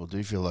lot of people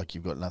do feel like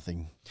you've got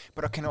nothing.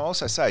 But I can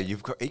also say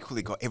you've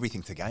equally got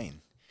everything to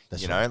gain.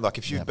 That's you right. know, like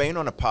if you've been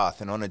on a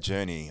path and on a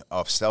journey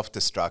of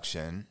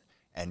self-destruction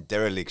and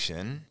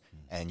dereliction,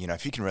 and, you know,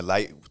 if you can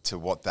relate to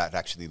what that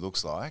actually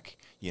looks like,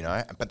 you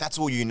know, but that's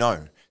all you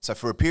know. So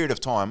for a period of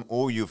time,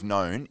 all you've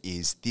known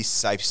is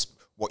this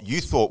what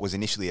you thought was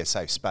initially a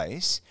safe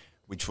space,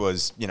 which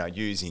was, you know,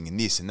 using and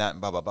this and that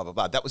and blah, blah, blah, blah,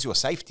 blah. That was your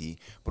safety.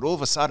 But all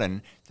of a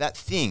sudden, that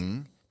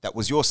thing that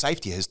was your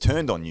safety has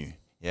turned on you,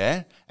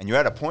 yeah? And you're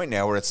at a point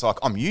now where it's like,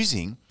 I'm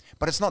using,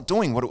 but it's not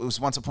doing what it was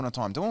once upon a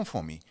time doing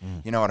for me.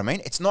 You know what I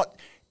mean? It's not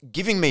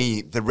giving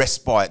me the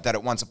respite that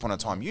it once upon a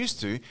time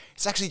used to.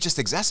 It's actually just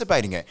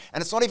exacerbating it.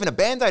 And it's not even a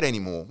Band-Aid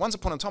anymore. Once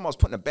upon a time, I was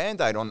putting a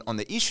Band-Aid on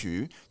the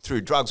issue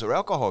through drugs or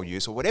alcohol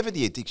use or whatever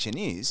the addiction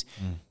is.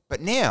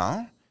 But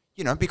now,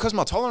 you know, because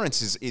my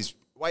tolerance is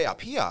way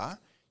up here,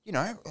 you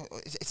know,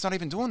 it's not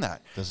even doing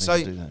that. So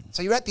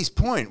you're at this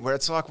point where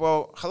it's like,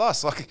 well,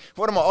 halas, like,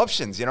 what are my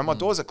options? You know, my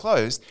doors are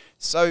closed.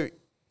 So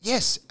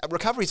yes,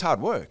 recovery is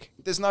hard work.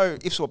 There's no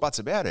ifs or buts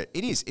about it.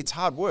 It is. It's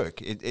hard work,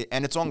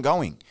 and it's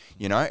ongoing.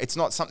 You know, it's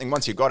not something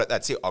once you got it,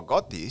 that's it. I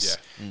got this.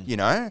 Yeah. You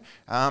know,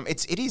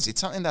 it is. It's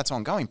something that's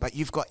ongoing. But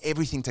you've got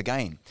everything to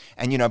gain,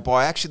 and you know,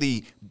 by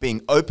actually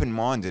being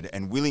open-minded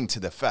and willing to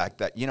the fact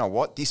that, you know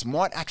what, this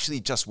might actually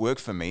just work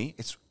for me.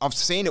 I've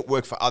seen it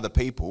work for other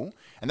people,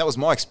 and that was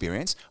my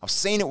experience. I've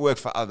seen it work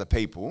for other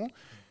people,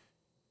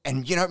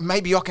 and you know,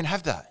 maybe I can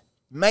have that.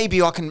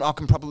 Maybe I can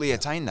probably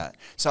attain that.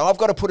 So I've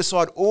got to put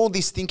aside all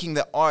this thinking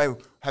that I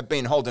have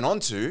been holding on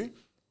to,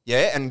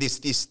 yeah, and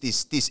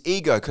this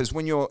ego, because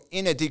when you're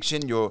in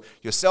addiction, you're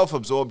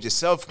self-absorbed, you're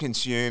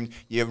self-consumed,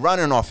 you're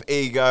running off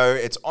ego.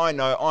 It's I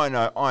know.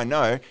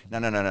 No.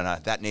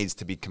 That needs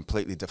to be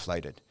completely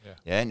deflated.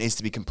 Yeah, it needs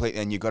to be completely,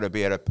 and you've got to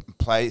be at a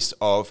place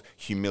of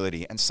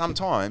humility. And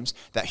sometimes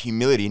that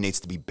humility needs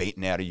to be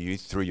beaten out of you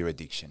through your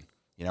addiction.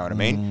 You know what I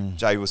mean?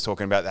 Jay was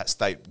talking about that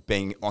state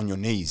being on your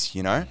knees,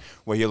 you know,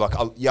 where you're like,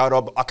 yeah,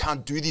 Rob, I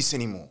can't do this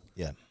anymore.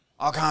 Yeah.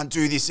 I can't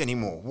do this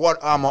anymore. What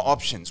are my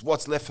options?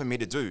 What's left for me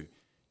to do?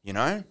 You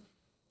know?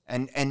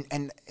 And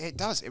it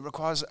does. It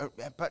requires,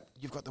 but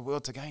you've got the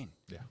world to gain.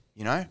 Yeah.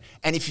 You know?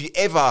 And if you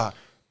ever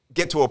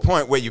get to a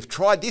point where you've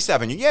tried this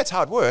avenue, yeah, it's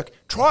hard work,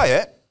 try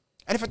it.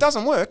 And if it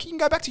doesn't work, you can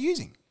go back to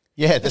using.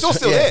 Yeah, it's all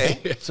still there.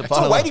 It's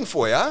all waiting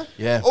for you.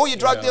 Yeah. All your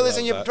drug dealers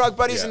and your drug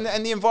buddies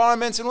and the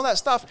environments and all that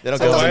stuff. So it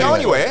doesn't go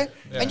anywhere.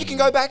 And you can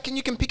go back and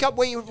you can pick up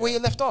where you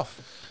left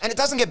off. And it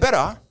doesn't get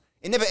better.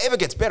 It never ever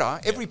gets better.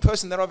 Every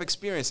person that I've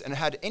experienced and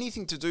had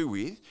anything to do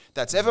with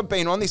that's ever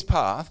been on this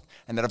path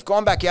and that I've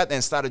gone back out there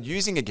and started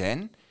using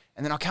again,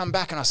 and then I come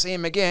back and I see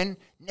him again,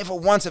 never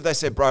once have they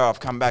said, bro, I've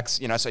come back,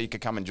 you know, so you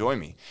could come and join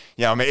me.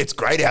 You know, I mean, it's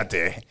great out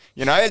there.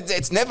 You know,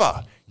 it's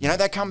never. You know,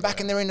 they come back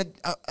and they're in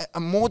a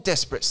more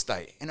desperate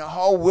state, in a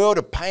whole world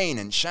of pain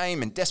and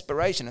shame and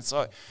desperation. It's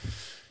like,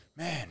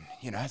 man,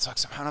 you know, it's like,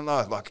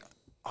 subhanAllah, like,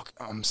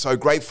 I'm so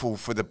grateful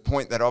for the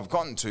point that I've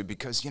gotten to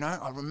because, you know,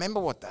 I remember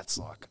what that's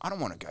like. I don't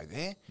want to go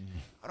there.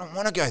 I don't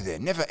want to go there.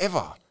 Never,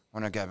 ever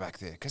want to go back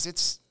there because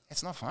it's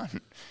not fun.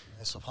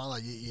 Yeah, subhanAllah,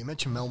 you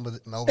mentioned Melbourne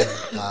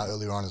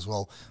earlier on as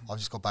well. I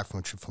just got back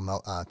from a trip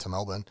to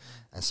Melbourne,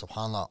 and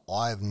subhanAllah,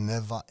 I've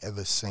never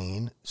ever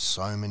seen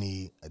so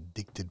many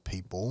addicted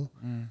people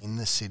in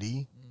the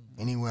city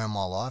anywhere in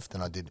my life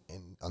than I did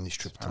on this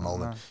trip to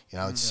Melbourne. You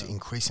know, it's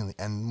increasingly,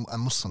 and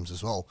Muslims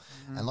as well.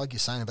 And like you're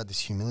saying about this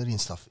humility and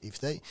stuff,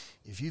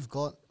 if you've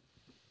got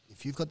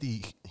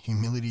the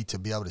humility to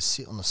be able to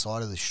sit on the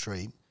side of the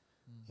street,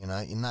 you know,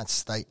 in that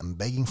state and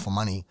begging for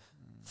money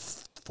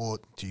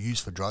to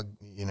use for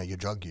your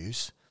drug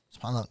use,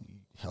 subhanAllah,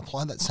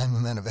 apply that same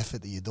amount of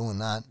effort that you're doing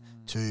that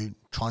to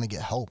trying to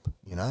get help,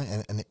 you know,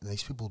 and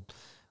these people,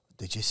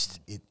 they just,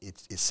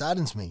 it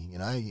saddens me, you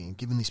know,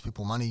 giving these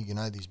people money, you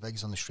know, these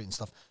beggars on the street and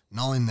stuff,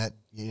 knowing that,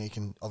 you know, you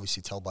can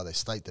obviously tell by their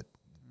state that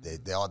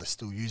they're either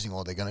still using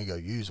or they're going to go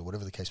use or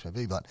whatever the case may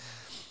be, but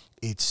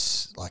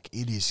it's like,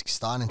 it is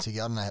starting to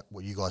get, I don't know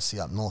what you guys see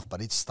up north,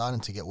 but it's starting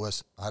to get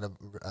worse. I had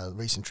a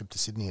recent trip to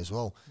Sydney as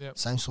well. Yep.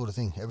 Same sort of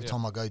thing. Every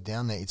time I go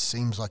down there, it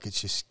seems like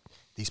it's just,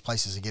 these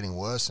places are getting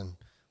worse and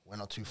we're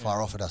not too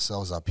far off it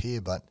ourselves up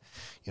here. But,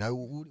 you know,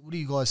 what do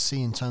you guys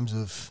see in terms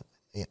of,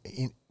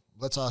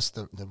 let's ask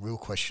the real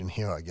question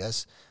here, I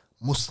guess.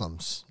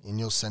 Muslims in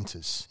your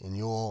centres, in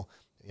your,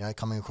 you know,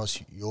 coming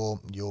across your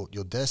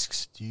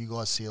desks, do you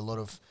guys see a lot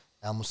of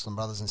our Muslim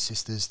brothers and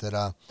sisters that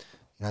are,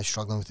 you know,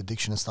 struggling with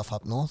addiction and stuff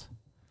up north?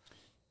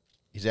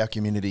 Is our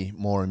community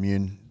more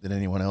immune than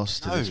anyone else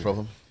to this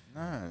problem?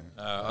 No.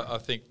 I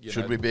think,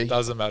 Should we be? It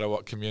doesn't matter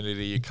what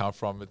community you come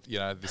from. You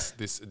know,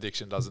 this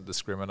addiction doesn't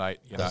discriminate.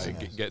 You know,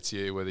 it gets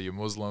you whether you're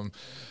Muslim,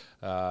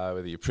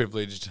 whether you're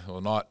privileged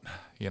or not.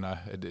 You know,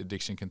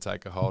 addiction can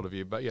take a hold of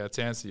you. But yeah,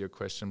 to answer your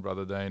question,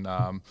 Brother Dean,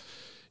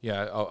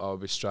 yeah, I'll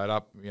be straight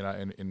up. You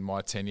know, in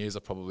my 10 years,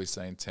 I've probably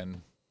seen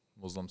 10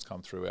 Muslims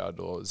come through our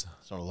doors.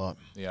 It's not a lot.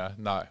 Yeah,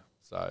 no.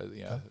 So,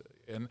 yeah.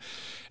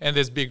 And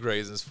there's big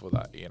reasons for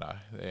that, you know.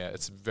 Yeah,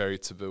 it's very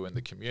taboo in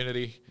the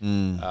community.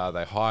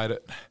 They hide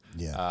it.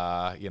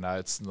 Yeah. You know,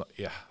 it's not.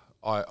 Yeah,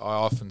 I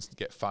often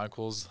get phone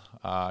calls,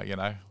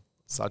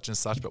 such and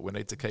such, but we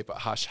need to keep it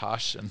hush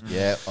hush. And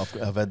yeah,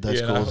 I've had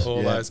those calls.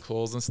 All those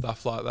calls and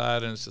stuff like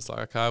that. And it's just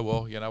like, okay,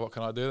 well, what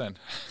can I do then?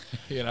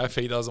 If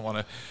he doesn't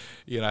want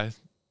to,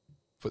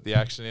 put the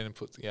action in and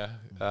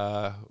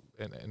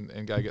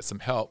and go get some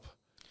help,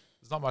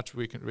 there's not much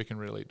we can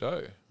really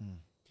do.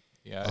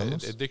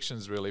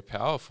 Addiction's really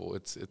powerful.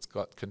 It's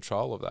got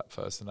control of that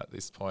person at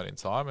this point in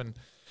time, and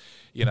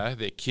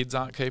their kids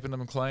aren't keeping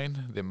them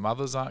clean, their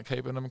mothers aren't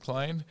keeping them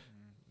clean,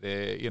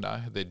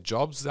 their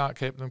jobs aren't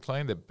keeping them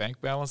clean, their bank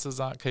balances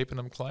aren't keeping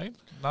them clean.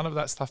 None of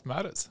that stuff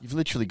matters. You've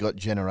literally got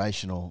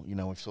generational.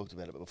 We've talked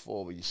about it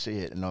before, but you see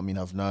it, and I mean,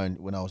 I've known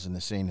when I was in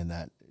the scene in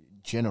that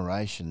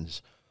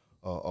generations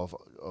of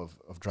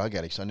drug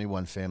addicts. I knew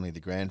one family. The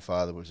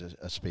grandfather was an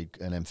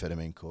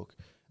amphetamine cook.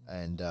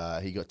 And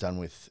he got done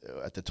with,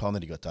 at the time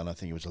that he got done, I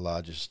think it was the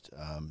largest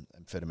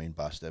amphetamine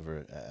bust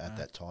ever at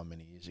that time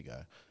many years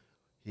ago.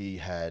 He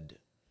had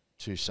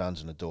 2 sons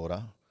and a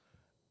daughter,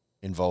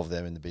 involved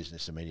them in the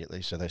business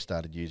immediately. So they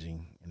started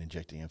using and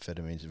injecting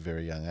amphetamines at a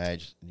very young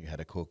age, knew how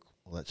to cook,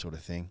 all that sort of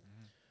thing.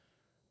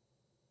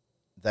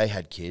 They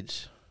had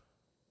kids.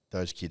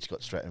 Those kids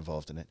got straight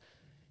involved in it.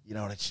 You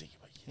know what I think?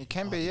 It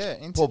can be, yeah.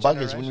 Poor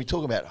buggers, when we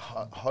talk about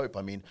hope,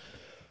 I mean,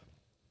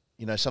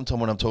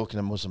 sometimes when I'm talking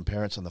to Muslim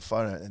parents on the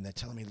phone and they're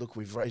telling me, look,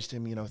 we've raised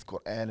him, with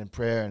Quran and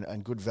prayer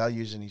and good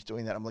values and he's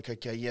doing that. I'm like,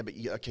 okay, yeah, but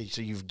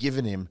so you've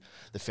given him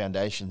the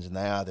foundations and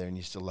they are there and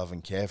you still love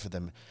and care for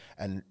them.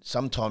 And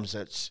sometimes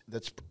that's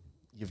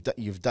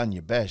you've done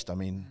your best. I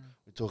mean,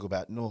 we talk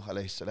about Nuh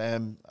alayhi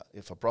salam.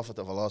 If a prophet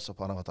of Allah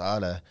subhanahu wa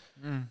ta'ala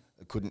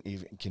couldn't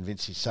even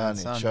convince his son,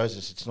 it shows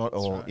us it's not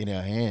all in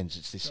our hands.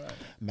 It's this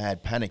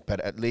mad panic. But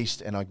at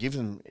least, and I give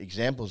them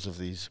examples of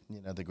these,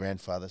 the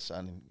grandfather,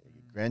 son, and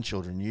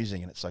grandchildren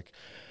using, and it's like,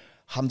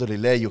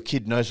 alhamdulillah, your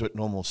kid knows what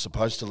normal's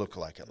supposed to look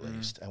like at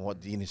least, and what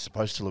deen is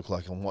supposed to look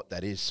like and what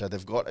that is. So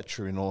they've got a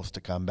true north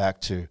to come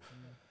back to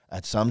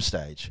at some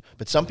stage.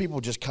 But some people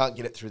just can't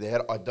get it through their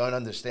head. I don't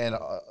understand.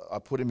 I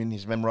put him in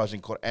his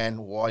memorizing Quran.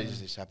 Why is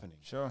this happening?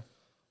 Sure.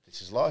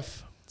 This is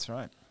life. That's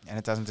right. And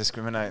it doesn't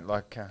discriminate,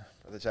 like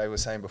Brother Jay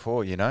was saying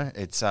before,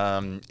 It's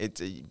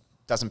it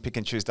doesn't pick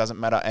and choose, doesn't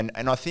matter. And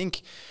I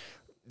think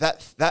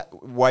that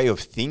way of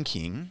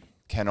thinking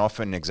can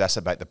often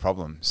exacerbate the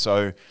problem.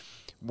 So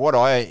what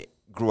I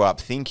grew up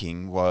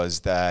thinking was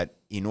that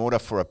in order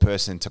for a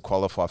person to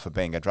qualify for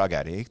being a drug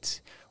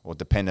addict or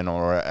dependent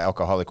or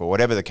alcoholic or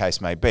whatever the case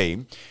may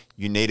be,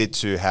 you needed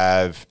to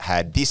have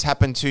had this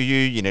happen to you,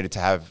 you needed to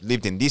have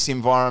lived in this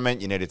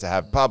environment, you needed to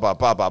have blah, blah,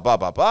 blah, blah, blah,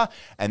 blah, blah.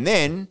 And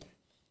then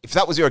if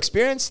that was your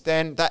experience,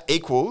 then that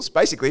equals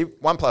basically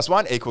 1 +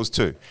 1 =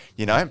 2,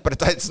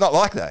 but it's not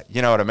like that.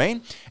 You know what I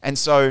mean? And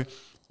so,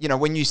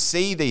 when you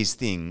see these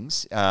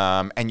things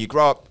and you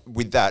grow up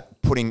with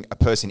that, putting a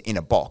person in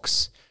a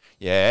box,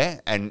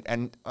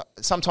 and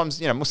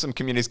sometimes, Muslim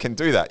communities can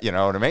do that, you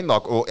know what I mean?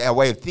 Like, or our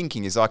way of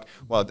thinking is like,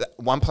 well,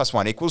 1 +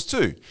 1 =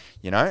 2,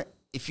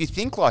 If you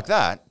think like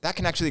that, that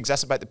can actually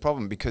exacerbate the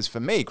problem, because for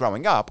me,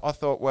 growing up, I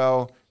thought,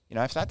 well,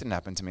 if that didn't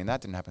happen to me and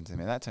that didn't happen to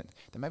me, then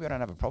maybe I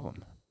don't have a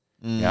problem,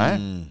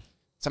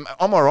 So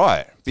I'm all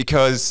right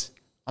because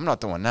I'm not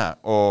doing that,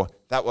 or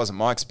that wasn't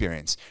my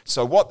experience.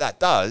 So what that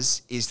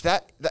does is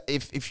that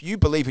if you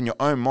believe in your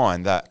own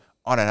mind that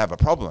I don't have a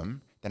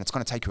problem, then it's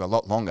going to take you a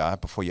lot longer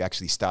before you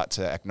actually start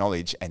to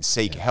acknowledge and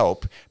seek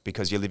help,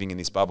 because you're living in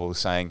this bubble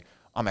saying,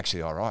 I'm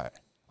actually all right.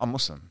 I'm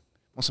Muslim.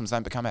 Muslims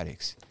don't become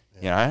addicts.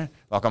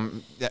 Like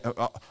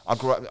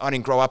I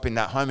didn't grow up in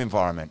that home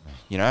environment,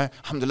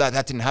 alhamdulillah,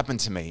 that didn't happen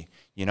to me.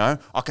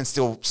 I can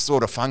still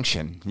sort of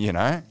function,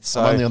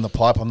 So I'm only on the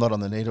pipe, I'm not on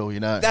the needle,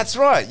 That's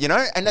right,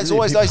 and there's Really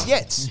always big those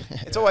yets.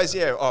 It's always,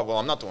 oh, well,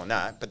 I'm not doing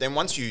that. But then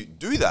once you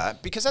do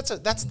that, because that's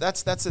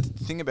the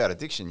thing about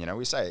addiction,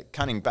 we say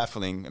cunning,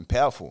 baffling, and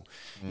powerful,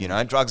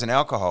 drugs and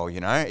alcohol,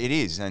 it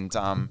is. And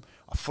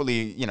I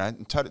fully,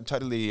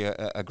 totally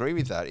agree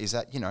with that, is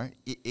that,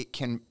 it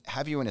can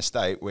have you in a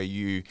state where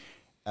you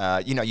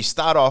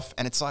start off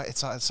and it's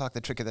like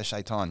the trick of the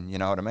shaitan, you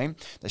know what I mean?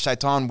 The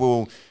shaitan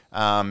will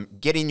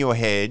get in your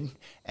head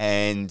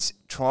and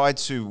try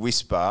to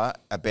whisper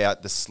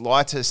about the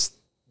slightest,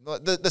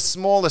 the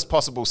smallest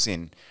possible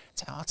sin.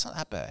 Say, oh, it's not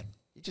that bad.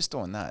 You're just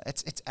doing that.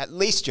 It's at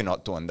least you're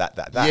not doing that.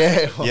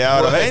 Yeah, you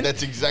know what I mean?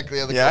 That's exactly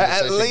how the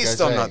conversation at least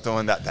goes. I'm not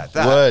doing that.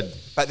 Word.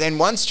 But then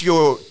once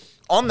you're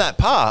on that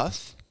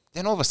path,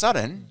 then all of a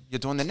sudden you're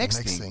doing the next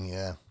thing.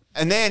 Yeah.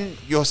 And then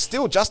you're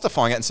still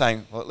justifying it and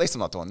saying, well, at least I'm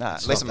not doing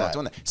that. At least I'm not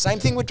doing that. Same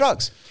thing with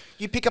drugs.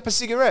 You pick up a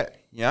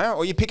cigarette,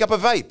 or you pick up a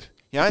vape,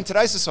 in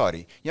today's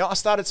society. I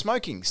started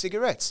smoking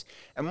cigarettes.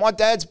 And my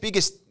dad's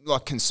biggest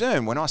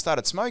concern when I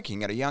started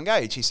smoking at a young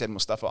age, he said,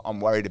 Mustafa,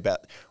 I'm worried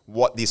about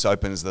what this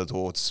opens the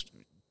doors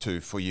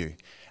to for you?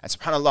 And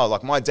subhanAllah,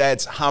 like my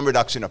dad's harm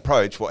reduction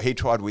approach, what he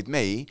tried with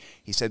me,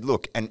 he said,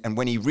 look, and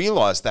when he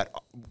realised that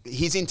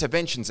his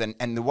interventions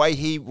and the way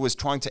he was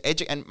trying to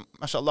educate, and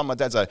mashallah, my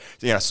dad's a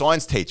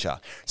science teacher,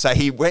 so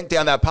he went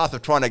down that path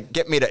of trying to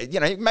get me to,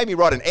 he made me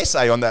write an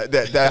essay on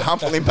the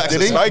harmful impacts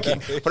of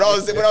smoking when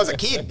I was a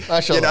kid,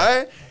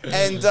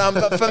 and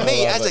but for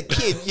me as a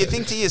kid, you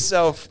think to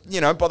yourself,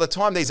 by the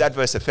time these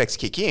adverse effects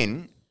kick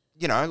in,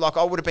 like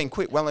I would have been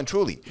quit well and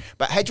truly.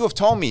 But had you have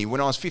told me when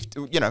I was 50,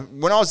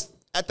 when I was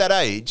at that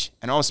age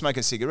and I was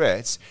smoking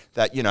cigarettes,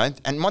 that,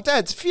 and my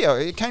dad's fear,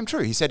 it came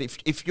true. He said,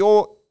 if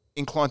you're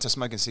inclined to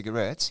smoking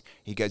cigarettes,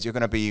 he goes, you're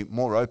going to be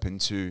more open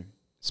to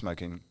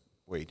smoking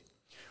weed.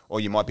 Or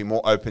you might be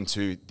more open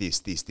to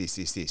this.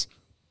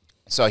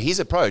 So his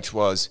approach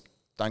was,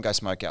 don't go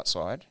smoke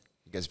outside.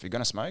 He goes, if you're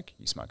going to smoke,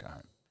 you smoke at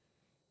home.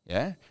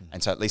 Yeah? Mm-hmm.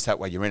 And so at least that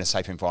way you're in a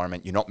safe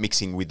environment. You're not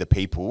mixing with the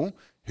people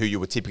who you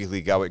would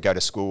typically go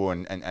to school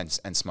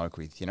and smoke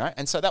with,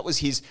 And so that was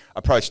his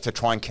approach to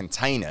try and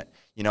contain it,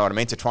 you know what I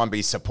mean, to try and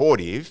be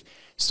supportive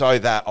so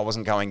that I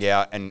wasn't going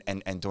out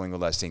and doing all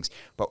those things.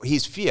 But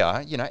his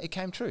fear, it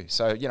came true.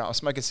 So, I was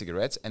smoking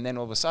cigarettes, and then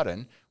all of a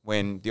sudden,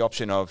 when the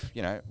option of,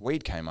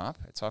 weed came up,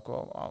 it's like,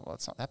 well,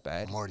 it's not that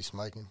bad. I'm already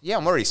smoking. Yeah,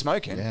 I'm already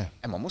smoking. Yeah.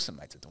 And my Muslim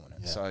mates are doing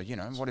it. Yeah. So,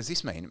 what does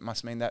this mean? It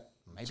must mean that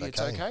maybe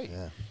it's okay.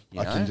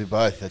 Yeah. I can do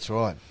both, that's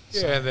right.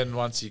 Yeah, and then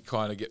once you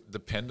kind of get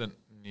dependent,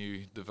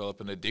 you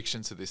develop an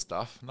addiction to this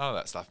stuff, none of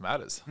that stuff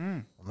matters.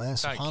 Well, man,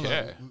 Don't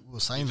care. we were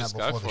saying that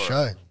before the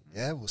show.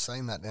 Yeah, we were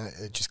saying that, and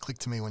it just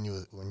clicked to me when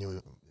you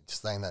were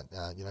just saying that,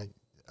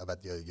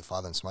 about your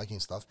father and smoking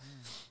and stuff.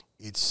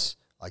 It's,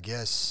 I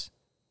guess,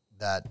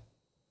 that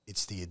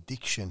it's the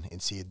addiction,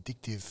 it's the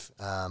addictive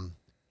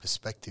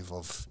perspective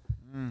of,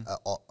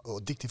 or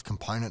addictive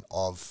component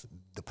of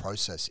the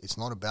process. It's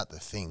not about the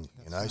thing,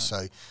 Right.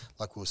 So,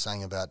 like we were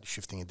saying about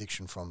shifting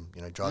addiction from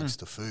drugs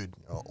to food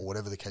or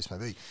whatever the case may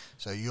be.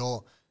 So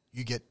you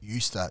get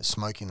used to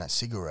smoking that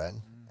cigarette,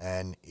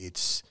 and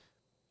it's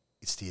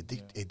the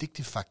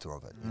addictive factor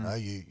of it.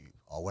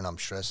 When I'm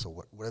stressed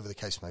or whatever the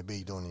case may be,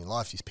 you're doing in your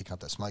life, you're picking up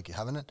that smoke, you're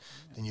having it,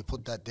 then you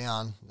put that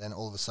down, then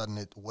all of a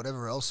sudden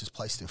whatever else is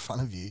placed in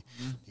front of you,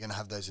 you're going to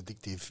have those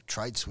addictive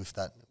traits with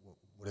that,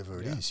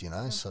 whatever it is,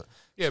 So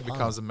it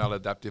becomes a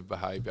maladaptive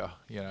behaviour,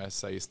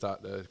 so you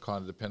start to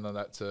kind of depend on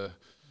that to,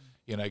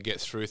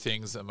 get through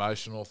things,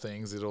 emotional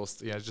things. It all,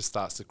 just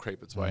starts to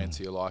creep its way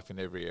into your life in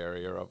every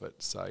area of it.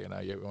 So,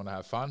 you want to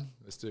have fun,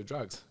 let's do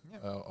drugs.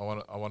 I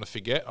want to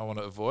forget, I want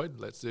to avoid,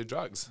 let's do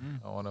drugs.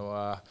 I want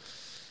to...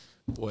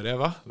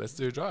 whatever, let's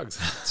do drugs.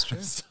 That's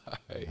true. So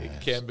it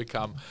can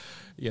become,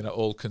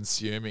 all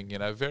consuming,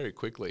 very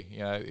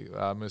quickly.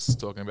 I was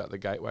talking about the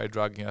gateway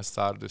drug,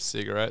 started with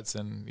cigarettes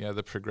and,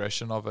 the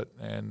progression of it.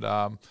 And,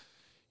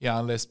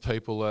 unless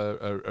people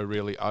are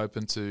really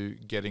open to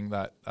getting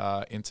that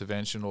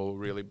intervention or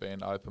really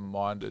being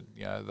open-minded,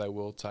 they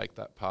will take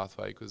that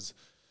pathway because,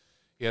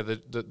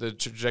 the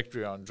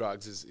trajectory on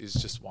drugs is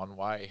just one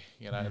way,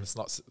 and it's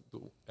not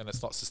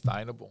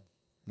sustainable.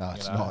 No,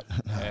 it's not.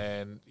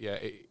 And,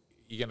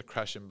 you're going to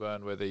crash and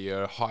burn whether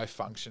you're a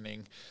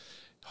high-functioning,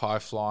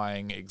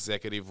 high-flying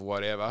executive,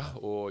 whatever,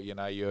 or you're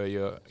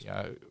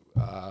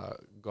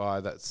guy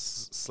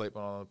that's sleeping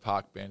on a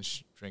park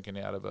bench drinking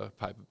out of a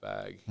paper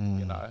bag.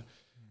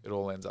 It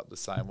all ends up the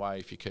same way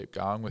if you keep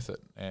going with it.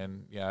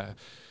 And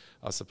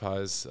I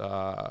suppose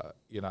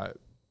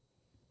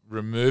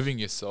removing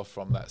yourself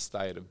from that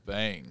state of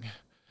being.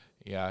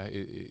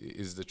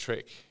 Is the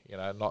trick,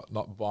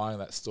 not buying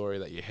that story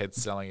that your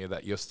head's selling you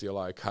that you're still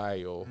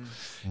okay or,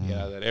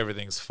 that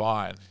everything's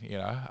fine,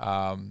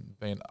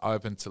 being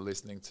open to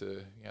listening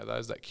to,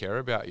 those that care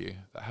about you,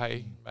 that,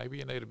 hey, maybe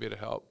you need a bit of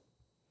help,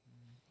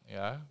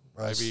 Right,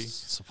 maybe.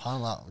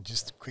 SubhanAllah,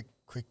 just a quick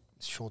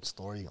short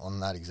story on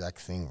that exact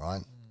thing,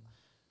 right?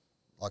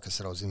 Like I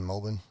said, I was in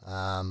Melbourne,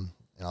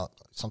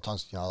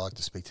 sometimes, I like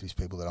to speak to these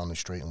people that are on the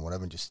street and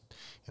whatever, and just,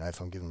 if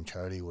I'm giving them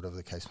charity, whatever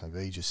the case may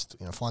be, just,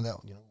 find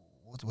out,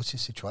 what's your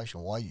situation?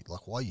 Why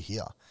are you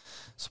here?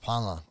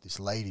 SubhanAllah, this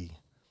lady,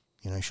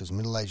 she was a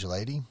middle-aged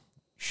lady.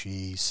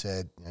 She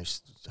said, she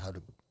had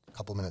a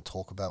couple of minute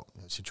talk about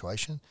her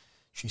situation.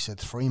 She said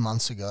 3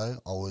 months ago,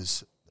 I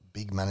was the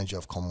big manager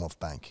of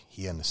Commonwealth Bank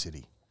here in the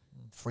city.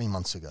 3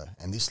 months ago.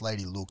 And this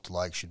lady looked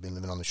like she'd been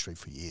living on the street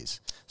for years.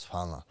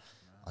 SubhanAllah.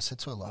 I said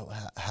to her, like,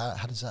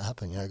 how does that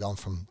happen? Going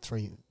from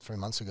three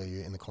months ago,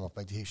 you're in the Commonwealth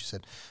Bank to here. She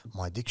said,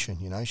 my addiction,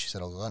 she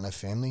said, I've got no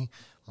family.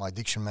 My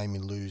addiction made me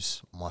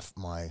lose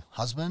my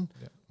husband.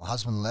 Yeah. My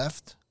husband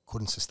left,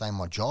 couldn't sustain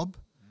my job.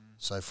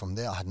 So from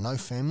there, I had no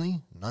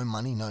family, no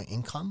money, no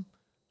income.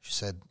 She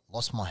said,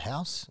 lost my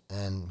house,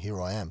 and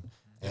here I am.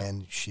 Yeah.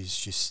 And she's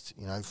just,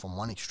 from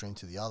one extreme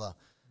to the other,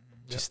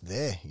 just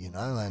there,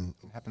 and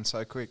it happened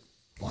so quick.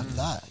 Like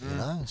that,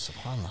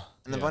 SubhanAllah.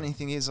 And the funny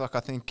thing is, like,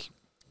 I think,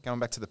 going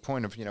back to the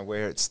point of,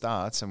 where it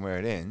starts and where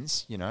it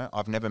ends,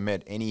 I've never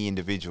met any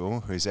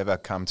individual who's ever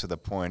come to the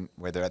point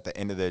where they're at the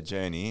end of their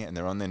journey and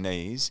they're on their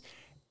knees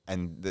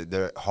and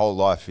their whole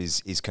life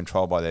is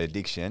controlled by their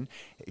addiction.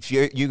 If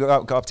you go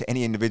up to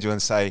any individual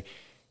and say,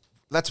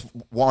 let's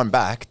wind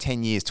back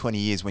 10 years, 20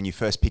 years when you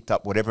first picked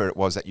up whatever it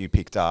was that you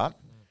picked up.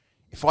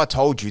 If I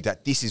told you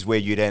that this is where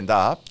you'd end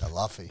up, A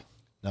luffy.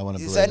 No one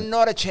is there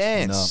not a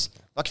chance?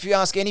 No. Like if you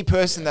ask any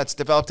person that's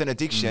developed an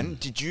addiction,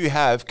 did you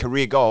have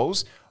career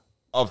goals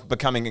of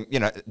becoming,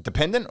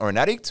 dependent or an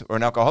addict or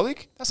an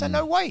alcoholic? I say,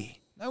 no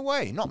way. No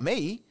way. Not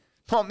me.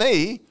 Not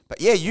me.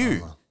 But yeah,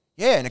 you.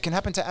 Yeah, and it can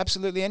happen to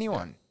absolutely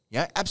anyone.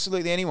 Yeah,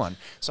 absolutely anyone.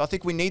 So I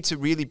think we need to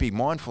really be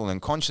mindful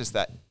and conscious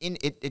that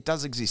it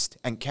does exist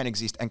and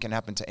can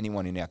happen to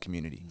anyone in our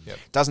community. Yep.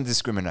 It doesn't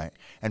discriminate.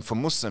 And for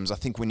Muslims, I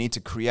think we need to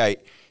create,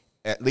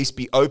 at least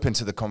be open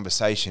to the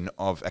conversation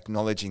of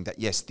acknowledging that,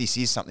 yes, this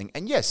is something.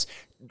 And yes,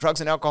 drugs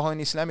and alcohol in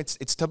Islam,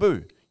 it's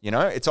taboo.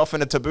 It's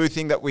often a taboo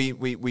thing that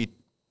we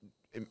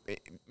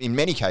in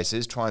many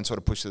cases try and sort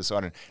of push to the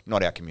side, and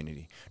not our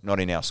community, not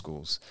in our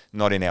schools,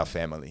 not in our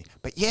family.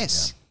 But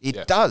yes,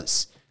 it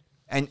does.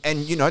 And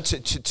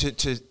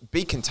to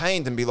be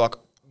contained and be like,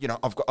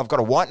 I've got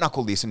to white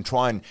knuckle this and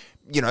try and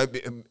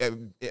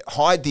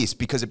hide this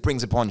because it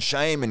brings upon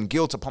shame and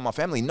guilt upon my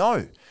family.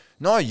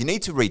 No, you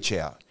need to reach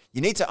out.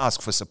 You need to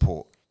ask for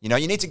support. You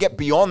need to get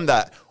beyond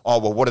that. Oh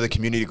well, what are the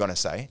community going to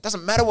say? It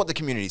doesn't matter what the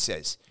community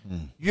says.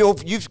 You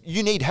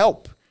need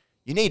help.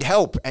 You need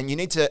help, and you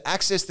need to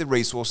access the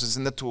resources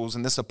and the tools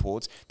and the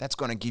supports that's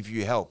going to give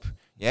you help.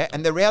 Yeah,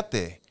 and they're out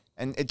there,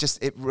 and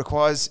it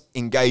requires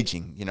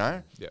engaging.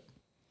 Yeah.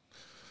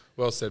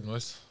 Well said,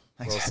 Moose.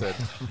 Well said.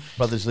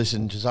 Brothers,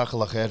 listen,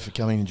 Jazakallah khair for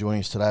coming and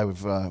joining us today.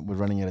 We're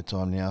running out of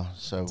time now,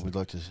 so we're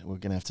going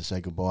to have to say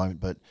goodbye.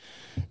 But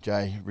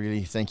Jay,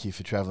 really, thank you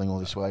for travelling all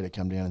this way to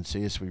come down and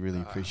see us. We really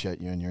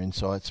appreciate you and your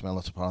insights. May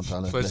Allah subhanahu wa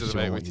ta'ala Pleasure bless to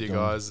meet all with what you you're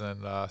doing. guys,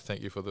 and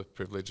thank you for the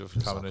privilege of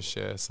coming to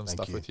share some Thank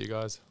stuff you. with you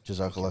guys.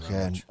 Jazakallah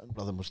khair. And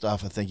Brother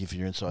Mustafa, thank you for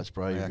your insights,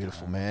 bro. You're a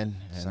beautiful man,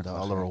 and Jazakallah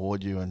Allah khair.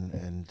 reward you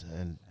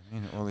and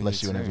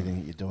bless you in everything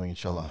that you're doing,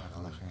 inshallah.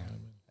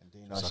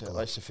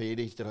 Nice to feed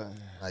you. Did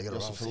I? You got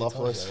Yes, to for run love, for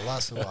please. It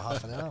lasted about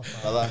half an hour.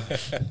 Brother.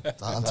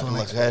 Until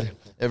next week. Khair.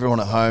 Everyone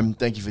at home,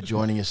 thank you for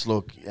joining us.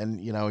 Look, and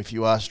if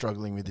you are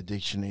struggling with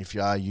addiction, if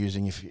you are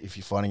using, if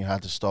you're finding it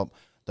hard to stop,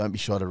 don't be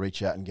shy to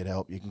reach out and get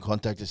help. You can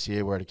contact us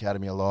here. We're at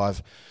Academy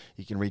Alive.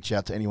 You can reach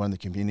out to anyone in the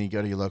community.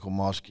 Go to your local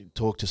mosque.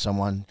 Talk to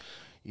someone.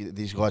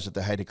 These guys at the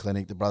Hader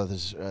Clinic, the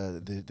brothers,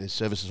 there's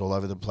services all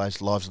over the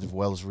place. Lives Live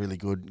Well is really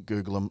good.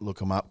 Google them, look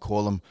them up,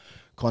 call them,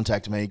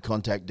 contact me,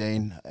 contact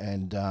Dean,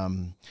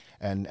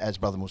 and as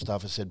Brother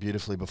Mustafa said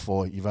beautifully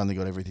before, you've only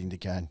got everything to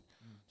gain.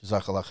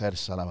 Jazakallah khair.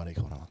 Assalamu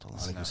alaikum wa rahmatullah.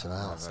 Alaikum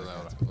salam.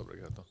 Assalamu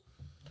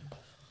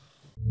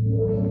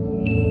alaikum.